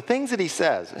Jesus, but the things that he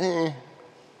says,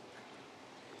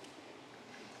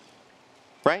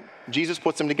 Right? Jesus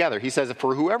puts them together. He says,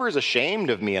 for whoever is ashamed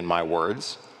of me and my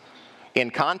words, in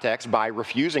context by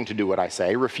refusing to do what I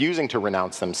say, refusing to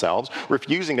renounce themselves,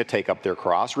 refusing to take up their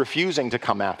cross, refusing to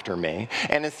come after me,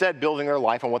 and instead building their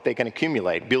life on what they can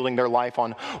accumulate, building their life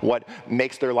on what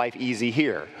makes their life easy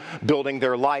here, building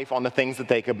their life on the things that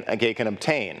they can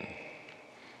obtain.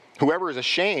 Whoever is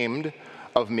ashamed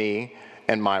of me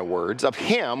and my words, of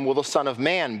him will the Son of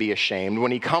Man be ashamed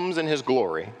when he comes in his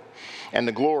glory and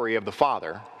the glory of the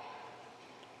Father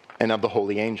and of the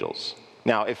holy angels.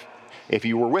 Now, if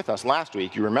you were with us last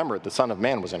week, you remember the Son of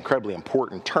Man was an incredibly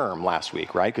important term last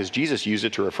week, right? Because Jesus used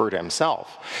it to refer to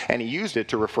himself. And he used it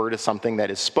to refer to something that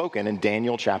is spoken in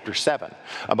Daniel chapter 7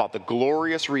 about the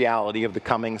glorious reality of the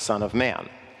coming Son of Man.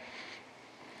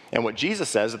 And what Jesus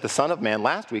says that the Son of Man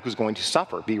last week was going to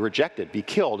suffer, be rejected, be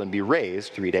killed, and be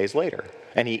raised 3 days later.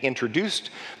 And he introduced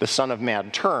the Son of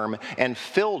Man term and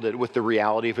filled it with the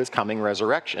reality of his coming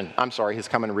resurrection. His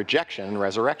coming rejection and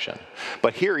resurrection.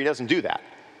 But here he doesn't do that.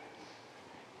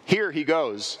 Here he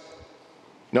goes,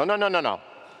 no.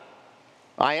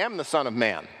 I am the Son of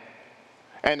Man.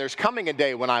 And there's coming a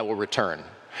day when I will return.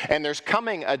 And there's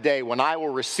coming a day when I will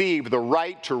receive the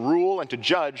right to rule and to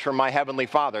judge from my heavenly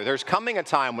Father. There's coming a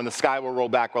time when the sky will roll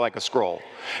back like a scroll.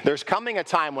 There's coming a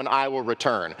time when I will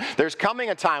return. There's coming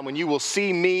a time when you will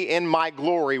see me in my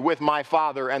glory with my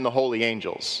Father and the holy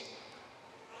angels.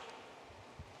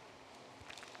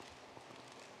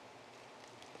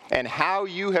 And how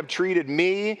you have treated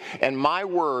me and my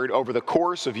word over the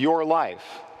course of your life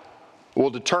will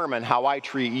determine how I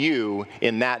treat you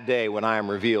in that day when I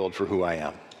am revealed for who I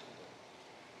am.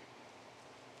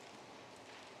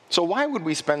 So why would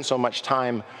we spend so much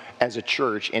time as a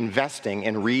church investing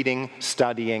in reading,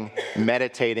 studying,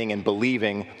 meditating, and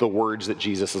believing the words that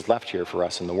Jesus has left here for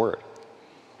us in the Word?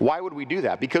 Why would we do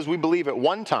that? Because we believe at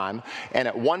one time and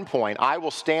at one point I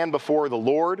will stand before the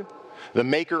Lord, the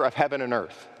maker of heaven and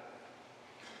earth,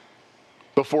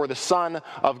 before the Son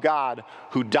of God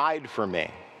who died for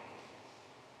me.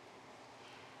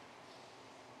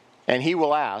 And he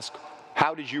will ask,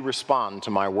 how did you respond to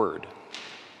my word?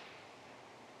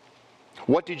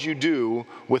 What did you do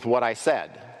with what I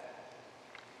said?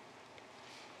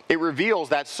 It reveals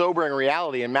that sobering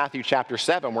reality in Matthew chapter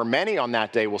 7, where many on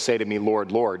that day will say to me,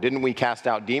 Lord, Lord, didn't we cast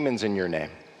out demons in your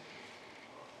name?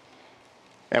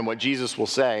 And what Jesus will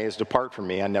say is, depart from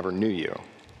me, I never knew you.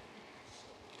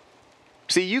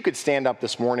 See, you could stand up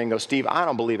this morning and go, Steve, I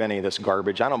don't believe any of this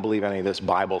garbage. I don't believe any of this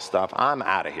Bible stuff. I'm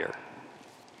out of here.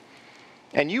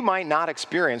 And you might not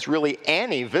experience really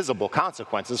any visible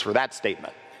consequences for that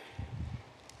statement.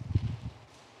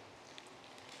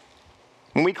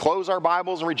 When we close our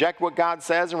Bibles and reject what God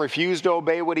says and refuse to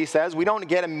obey what he says, we don't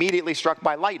get immediately struck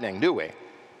by lightning, do we?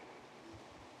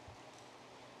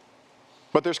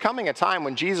 But there's coming a time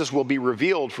when Jesus will be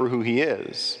revealed for who he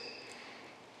is.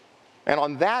 And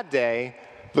on that day,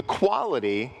 the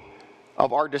quality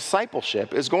of our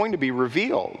discipleship is going to be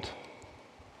revealed.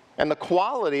 And the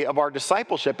quality of our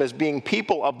discipleship as being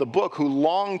people of the book who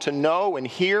long to know and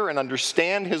hear and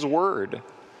understand his word.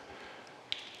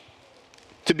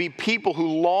 To be people who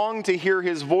long to hear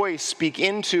his voice speak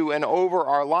into and over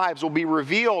our lives will be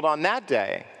revealed on that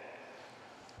day.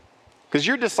 Because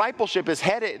your discipleship is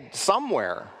headed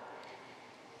somewhere.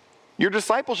 Your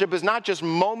discipleship is not just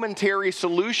momentary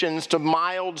solutions to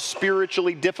mild,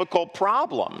 spiritually difficult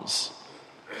problems.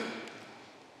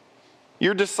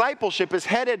 Your discipleship is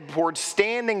headed towards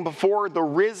standing before the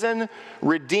risen,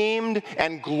 redeemed,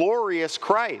 and glorious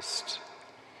Christ,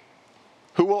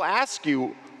 who will ask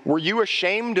you, were you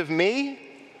ashamed of me?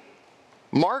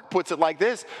 Mark puts it like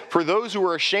this, for those who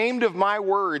are ashamed of my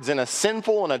words in a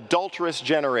sinful and adulterous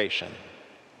generation.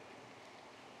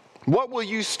 What will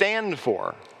you stand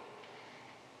for?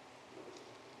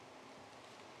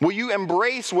 Will you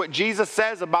embrace what Jesus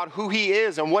says about who he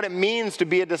is and what it means to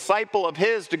be a disciple of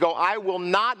his, to go, I will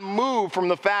not move from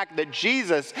the fact that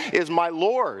Jesus is my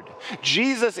Lord.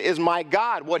 Jesus is my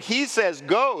God. What he says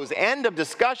goes. End of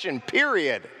discussion,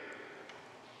 period.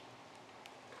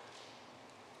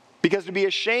 Because to be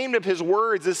ashamed of his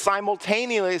words is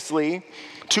simultaneously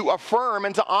to affirm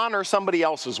and to honor somebody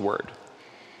else's word.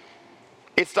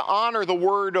 It's to honor the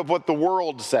word of what the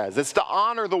world says. It's to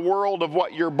honor the word of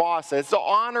what your boss says. It's to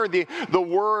honor the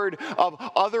word of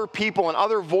other people and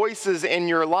other voices in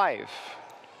your life.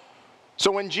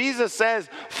 So when Jesus says,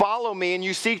 follow me, and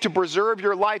you seek to preserve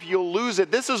your life, you'll lose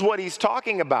it. This is what he's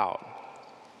talking about.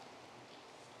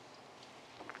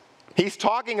 He's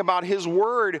talking about his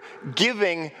word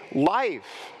giving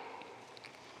life.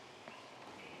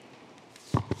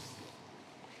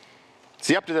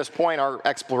 See, up to this point, our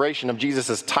exploration of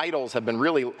Jesus' titles have been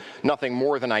really nothing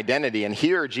more than identity. And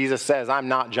here Jesus says, I'm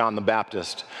not John the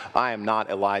Baptist. I am not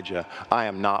Elijah. I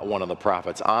am not one of the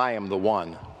prophets. I am the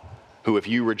one who, if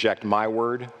you reject my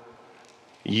word,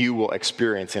 you will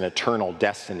experience an eternal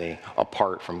destiny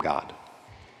apart from God.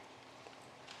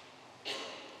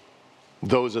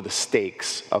 Those are the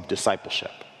stakes of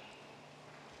discipleship.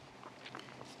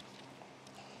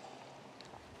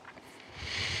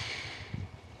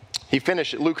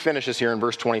 Luke finishes here in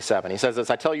verse 27. He says this,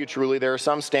 I tell you truly, there are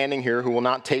some standing here who will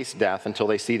not taste death until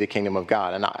they see the kingdom of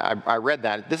God. And I read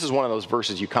that. This is one of those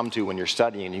verses you come to when you're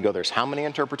studying and you go, there's how many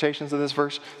interpretations of this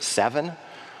verse? 7?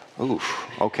 Oof,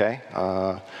 okay.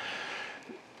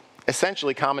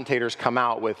 Essentially, commentators come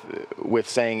out with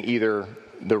saying either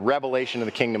the revelation of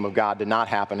the kingdom of God did not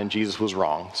happen and Jesus was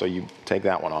wrong, so you take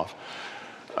that one off.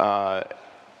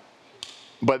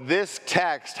 But this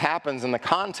text happens in the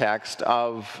context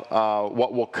of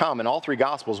what will come in all three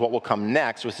Gospels, what will come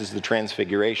next, which is the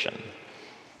transfiguration.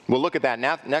 We'll look at that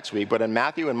next week, but in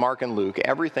Matthew and Mark and Luke,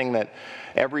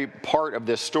 every part of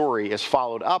this story is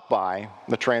followed up by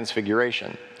the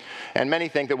transfiguration. And many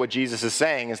think that what Jesus is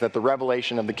saying is that the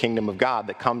revelation of the kingdom of God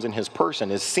that comes in his person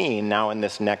is seen now in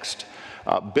this next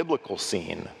biblical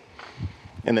scene,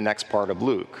 in the next part of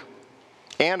Luke.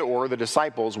 And or the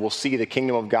disciples will see the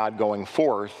kingdom of God going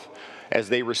forth as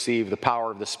they receive the power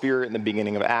of the Spirit in the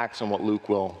beginning of Acts and what Luke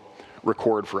will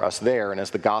record for us there, and as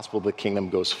the gospel of the kingdom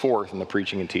goes forth in the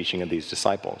preaching and teaching of these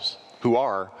disciples, who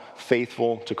are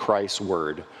faithful to Christ's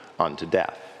word unto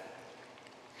death.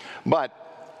 But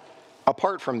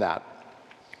apart from that,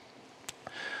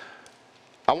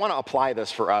 I want to apply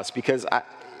this for us because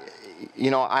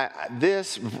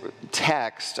this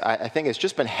text, I think, has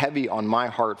just been heavy on my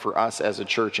heart for us as a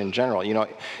church in general.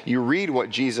 You read what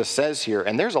Jesus says here,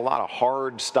 and there's a lot of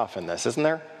hard stuff in this, isn't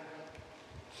there?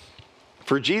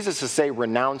 For Jesus to say,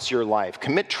 renounce your life,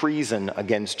 commit treason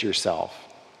against yourself.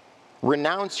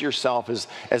 Renounce yourself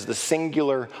as the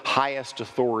singular highest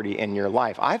authority in your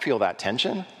life. I feel that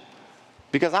tension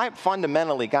because I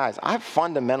fundamentally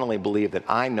believe that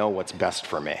I know what's best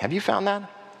for me. Have you found that?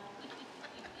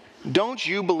 Don't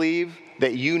you believe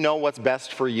that you know what's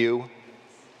best for you?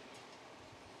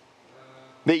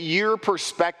 That your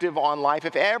perspective on life,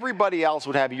 if everybody else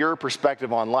would have your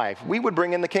perspective on life, we would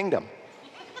bring in the kingdom.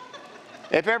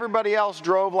 If everybody else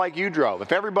drove like you drove,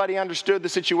 if everybody understood the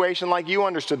situation like you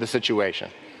understood the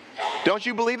situation. Don't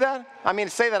you believe that? I mean,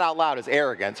 to say that out loud is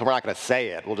arrogant, so we're not going to say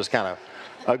it. We'll just kind of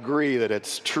agree that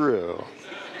it's true.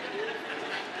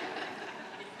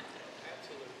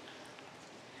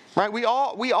 Right? We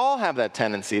all have that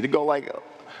tendency to go like,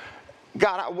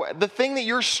 God, the thing that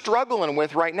you're struggling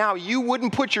with right now, you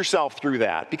wouldn't put yourself through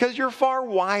that because you're far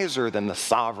wiser than the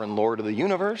sovereign Lord of the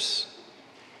universe.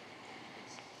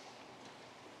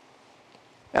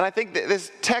 And I think that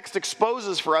this text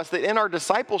exposes for us that in our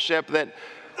discipleship that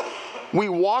we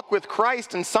walk with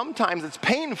Christ and sometimes it's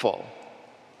painful.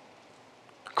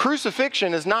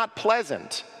 Crucifixion is not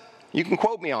pleasant. You can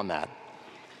quote me on that.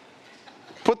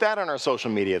 Put that on our social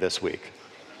media this week.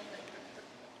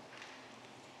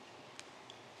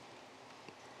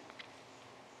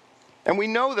 And we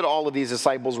know that all of these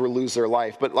disciples will lose their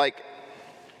life, but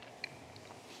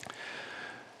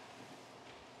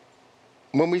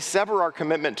when we sever our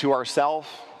commitment to ourselves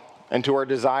and to our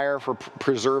desire for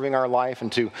preserving our life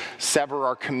and to sever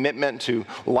our commitment to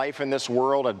life in this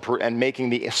world and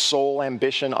making the sole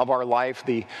ambition of our life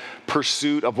the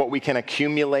pursuit of what we can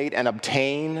accumulate and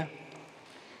obtain,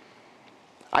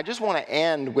 I just want to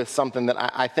end with something that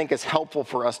I think is helpful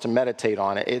for us to meditate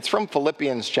on. It's from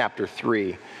Philippians chapter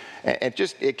 3.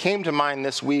 It came to mind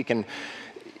this week, and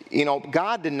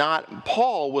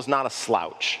Paul was not a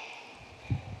slouch.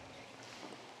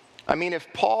 I mean,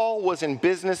 if Paul was in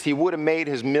business, he would have made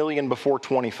his million before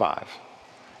 25.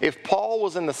 If Paul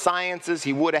was in the sciences,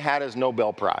 he would have had his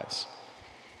Nobel Prize.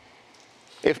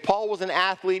 If Paul was an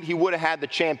athlete, he would have had the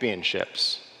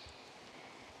championships.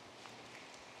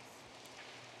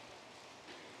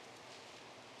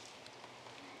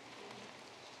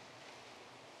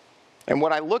 And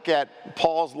when I look at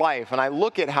Paul's life, and I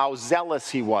look at how zealous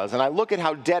he was, and I look at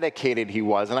how dedicated he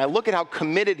was, and I look at how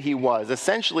committed he was,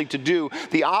 essentially to do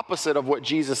the opposite of what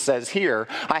Jesus says here,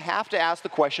 I have to ask the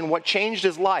question, what changed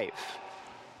his life?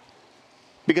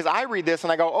 Because I read this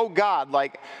and I go, oh God,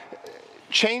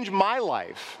 change my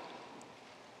life.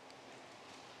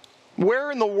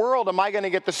 Where in the world am I going to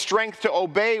get the strength to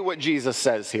obey what Jesus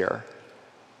says here?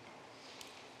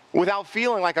 Without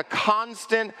feeling like a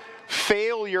constant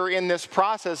failure in this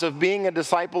process of being a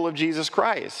disciple of Jesus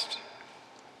Christ.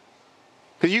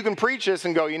 Because you can preach this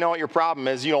and go, you know what your problem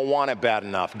is? You don't want it bad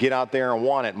enough. Get out there and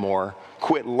want it more.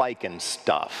 Quit liking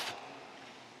stuff.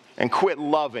 And quit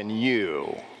loving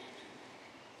you.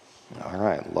 All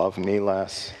right, love me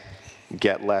less.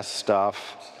 Get less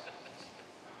stuff.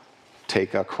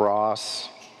 Take a cross.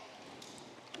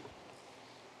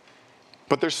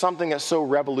 But there's something that so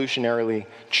revolutionarily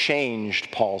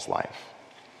changed Paul's life.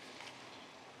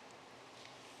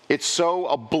 It so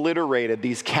obliterated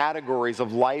these categories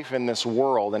of life in this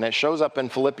world, and it shows up in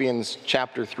Philippians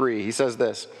chapter 3. He says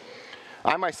this,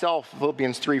 I myself,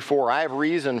 Philippians 3:4, I have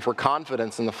reason for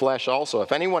confidence in the flesh also.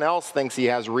 If anyone else thinks he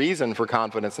has reason for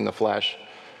confidence in the flesh,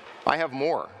 I have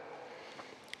more.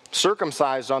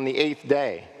 Circumcised on the 8th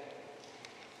day.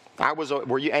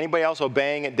 Were you anybody else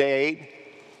obeying at day 8?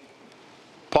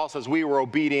 Paul says we were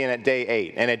obedient at day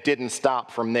 8, and it didn't stop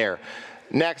from there.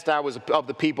 Next, I was of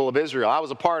the people of Israel. I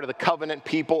was a part of the covenant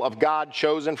people of God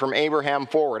chosen from Abraham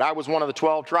forward. I was one of the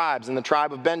 12 tribes in the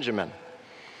tribe of Benjamin.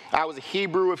 I was a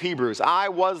Hebrew of Hebrews. I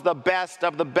was the best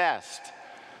of the best.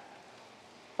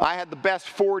 I had the best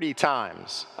 40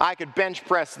 times. I could bench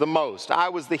press the most. I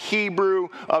was the Hebrew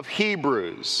of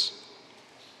Hebrews.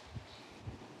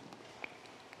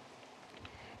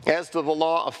 As to the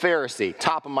law, a Pharisee,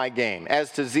 top of my game.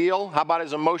 As to zeal, how about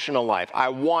his emotional life? I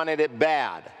wanted it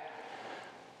bad.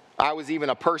 I was even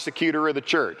a persecutor of the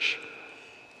church.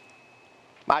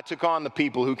 I took on the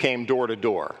people who came door to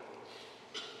door.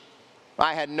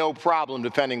 I had no problem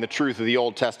defending the truth of the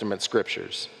Old Testament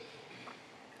scriptures.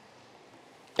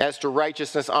 As to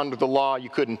righteousness under the law, you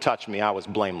couldn't touch me. I was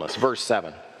blameless. Verse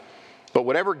 7. But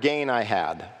whatever gain I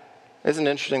had, isn't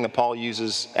it interesting that Paul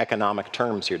uses economic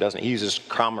terms here, doesn't he? He uses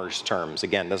commerce terms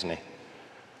again, doesn't he?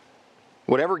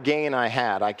 Whatever gain I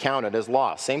had, I counted as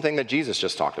loss. Same thing that Jesus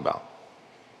just talked about.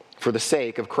 For the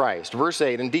sake of Christ. Verse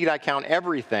 8, indeed I count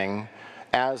everything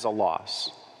as a loss.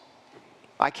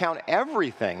 I count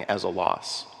everything as a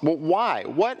loss. Well, why?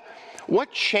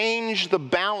 What changed the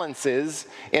balances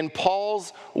in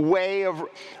Paul's way of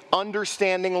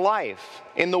understanding life,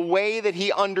 in the way that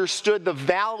he understood the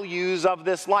values of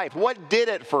this life? What did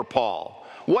it for Paul?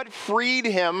 What freed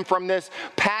him from this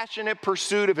passionate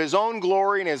pursuit of his own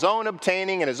glory and his own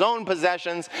obtaining and his own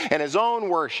possessions and his own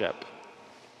worship?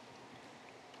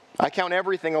 I count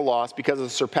everything a loss because of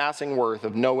the surpassing worth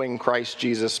of knowing Christ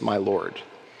Jesus my Lord.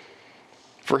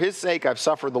 For his sake I've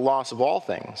suffered the loss of all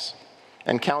things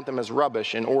and count them as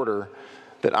rubbish in order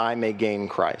that I may gain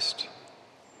Christ.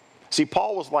 See,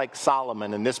 Paul was like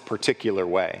Solomon in this particular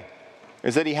way,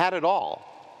 is that he had it all.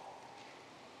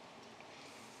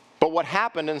 But what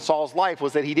happened in Saul's life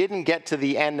was that he didn't get to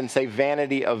the end and say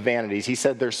vanity of vanities. He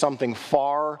said there's something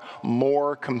far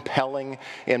more compelling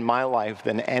in my life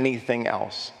than anything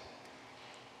else.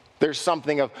 There's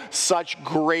something of such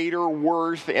greater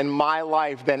worth in my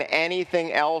life than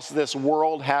anything else this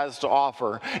world has to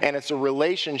offer. And it's a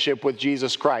relationship with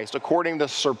Jesus Christ, according to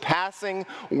surpassing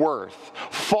worth,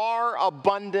 far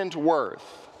abundant worth.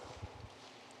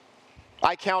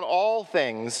 I count all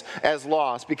things as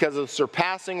loss because of the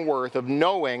surpassing worth of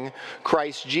knowing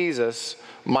Christ Jesus,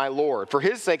 my Lord. For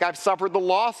his sake, I've suffered the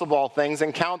loss of all things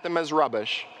and count them as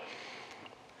rubbish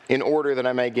in order that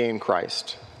I may gain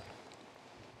Christ.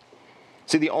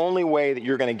 See, the only way that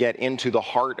you're going to get into the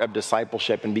heart of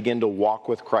discipleship and begin to walk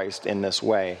with Christ in this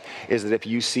way is that if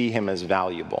you see him as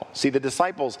valuable. See, the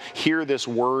disciples hear this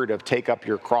word of take up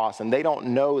your cross, and they don't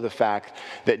know the fact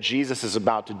that Jesus is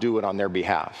about to do it on their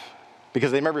behalf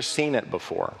because they've never seen it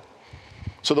before.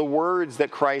 So the words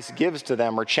that Christ gives to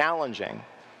them are challenging.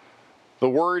 The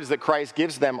words that Christ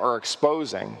gives them are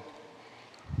exposing.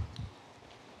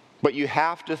 But you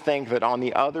have to think that on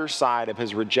the other side of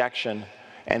his rejection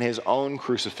and his own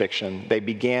crucifixion, they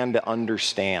began to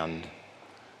understand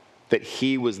that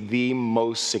he was the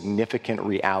most significant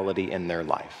reality in their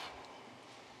life.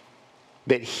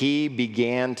 That he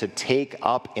began to take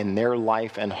up in their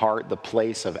life and heart the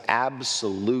place of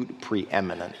absolute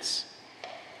preeminence.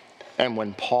 And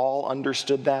when Paul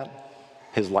understood that,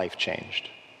 his life changed.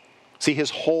 See,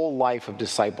 his whole life of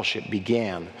discipleship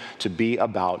began to be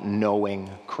about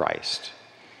knowing Christ.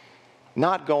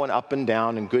 Not going up and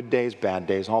down in good days, bad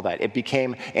days, all that. It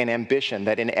became an ambition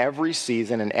that in every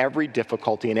season, in every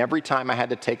difficulty, and every time I had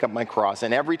to take up my cross,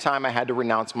 and every time I had to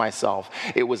renounce myself,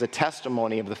 it was a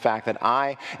testimony of the fact that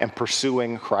I am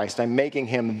pursuing Christ. I'm making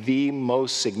him the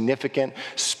most significant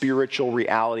spiritual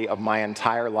reality of my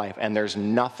entire life, and there's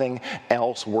nothing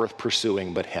else worth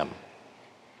pursuing but him.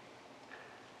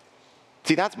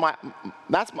 See, that's my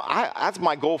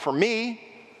goal for me.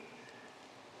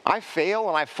 I fail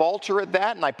and I falter at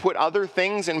that and I put other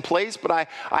things in place, but I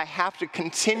have to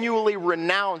continually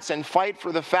renounce and fight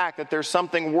for the fact that there's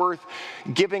something worth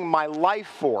giving my life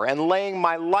for and laying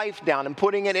my life down and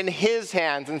putting it in His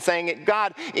hands and saying,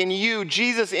 God, in you,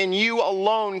 Jesus, in you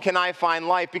alone can I find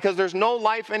life, because there's no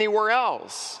life anywhere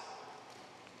else.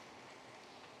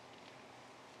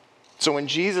 So when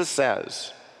Jesus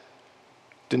says,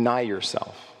 deny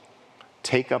yourself,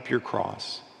 take up your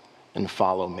cross, and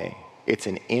follow me, it's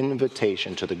an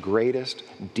invitation to the greatest,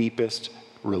 deepest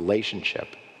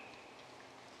relationship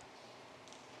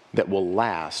that will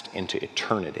last into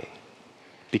eternity.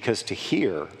 Because to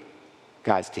hear,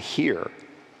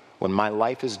 when my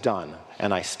life is done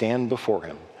and I stand before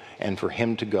Him, and for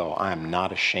Him to go, I am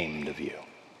not ashamed of you,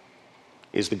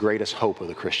 is the greatest hope of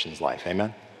the Christian's life.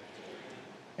 Amen?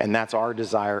 And that's our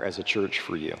desire as a church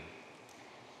for you.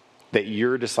 That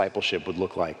your discipleship would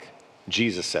look like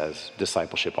Jesus says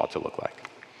discipleship ought to look like.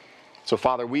 So,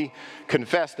 Father, we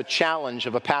confess the challenge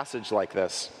of a passage like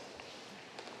this.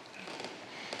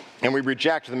 And we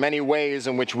reject the many ways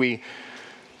in which we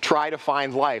try to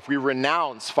find life. We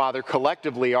renounce, Father,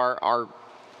 collectively our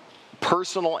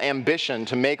personal ambition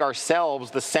to make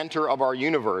ourselves the center of our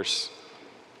universe.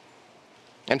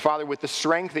 And, Father, with the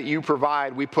strength that you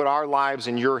provide, we put our lives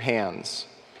in your hands.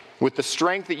 With the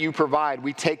strength that you provide,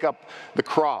 we take up the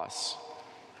cross.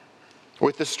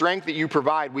 With the strength that you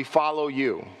provide, we follow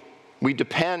you. We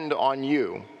depend on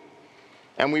you.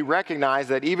 And we recognize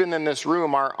that even in this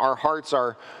room, our hearts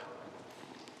are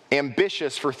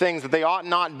ambitious for things that they ought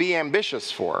not be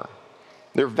ambitious for.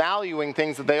 They're valuing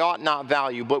things that they ought not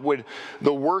value. But would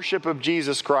the worship of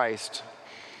Jesus Christ,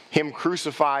 Him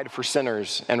crucified for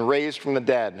sinners and raised from the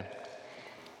dead,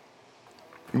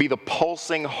 be the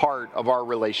pulsing heart of our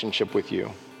relationship with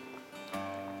you?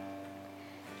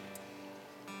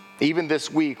 Even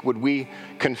this week, would we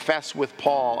confess with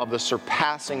Paul of the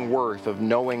surpassing worth of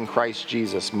knowing Christ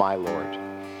Jesus, my Lord?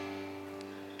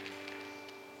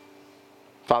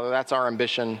 Father, that's our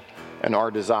ambition and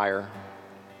our desire.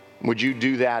 Would you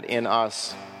do that in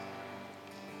us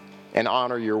and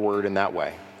honor your word in that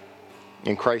way?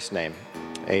 In Christ's name,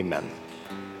 amen.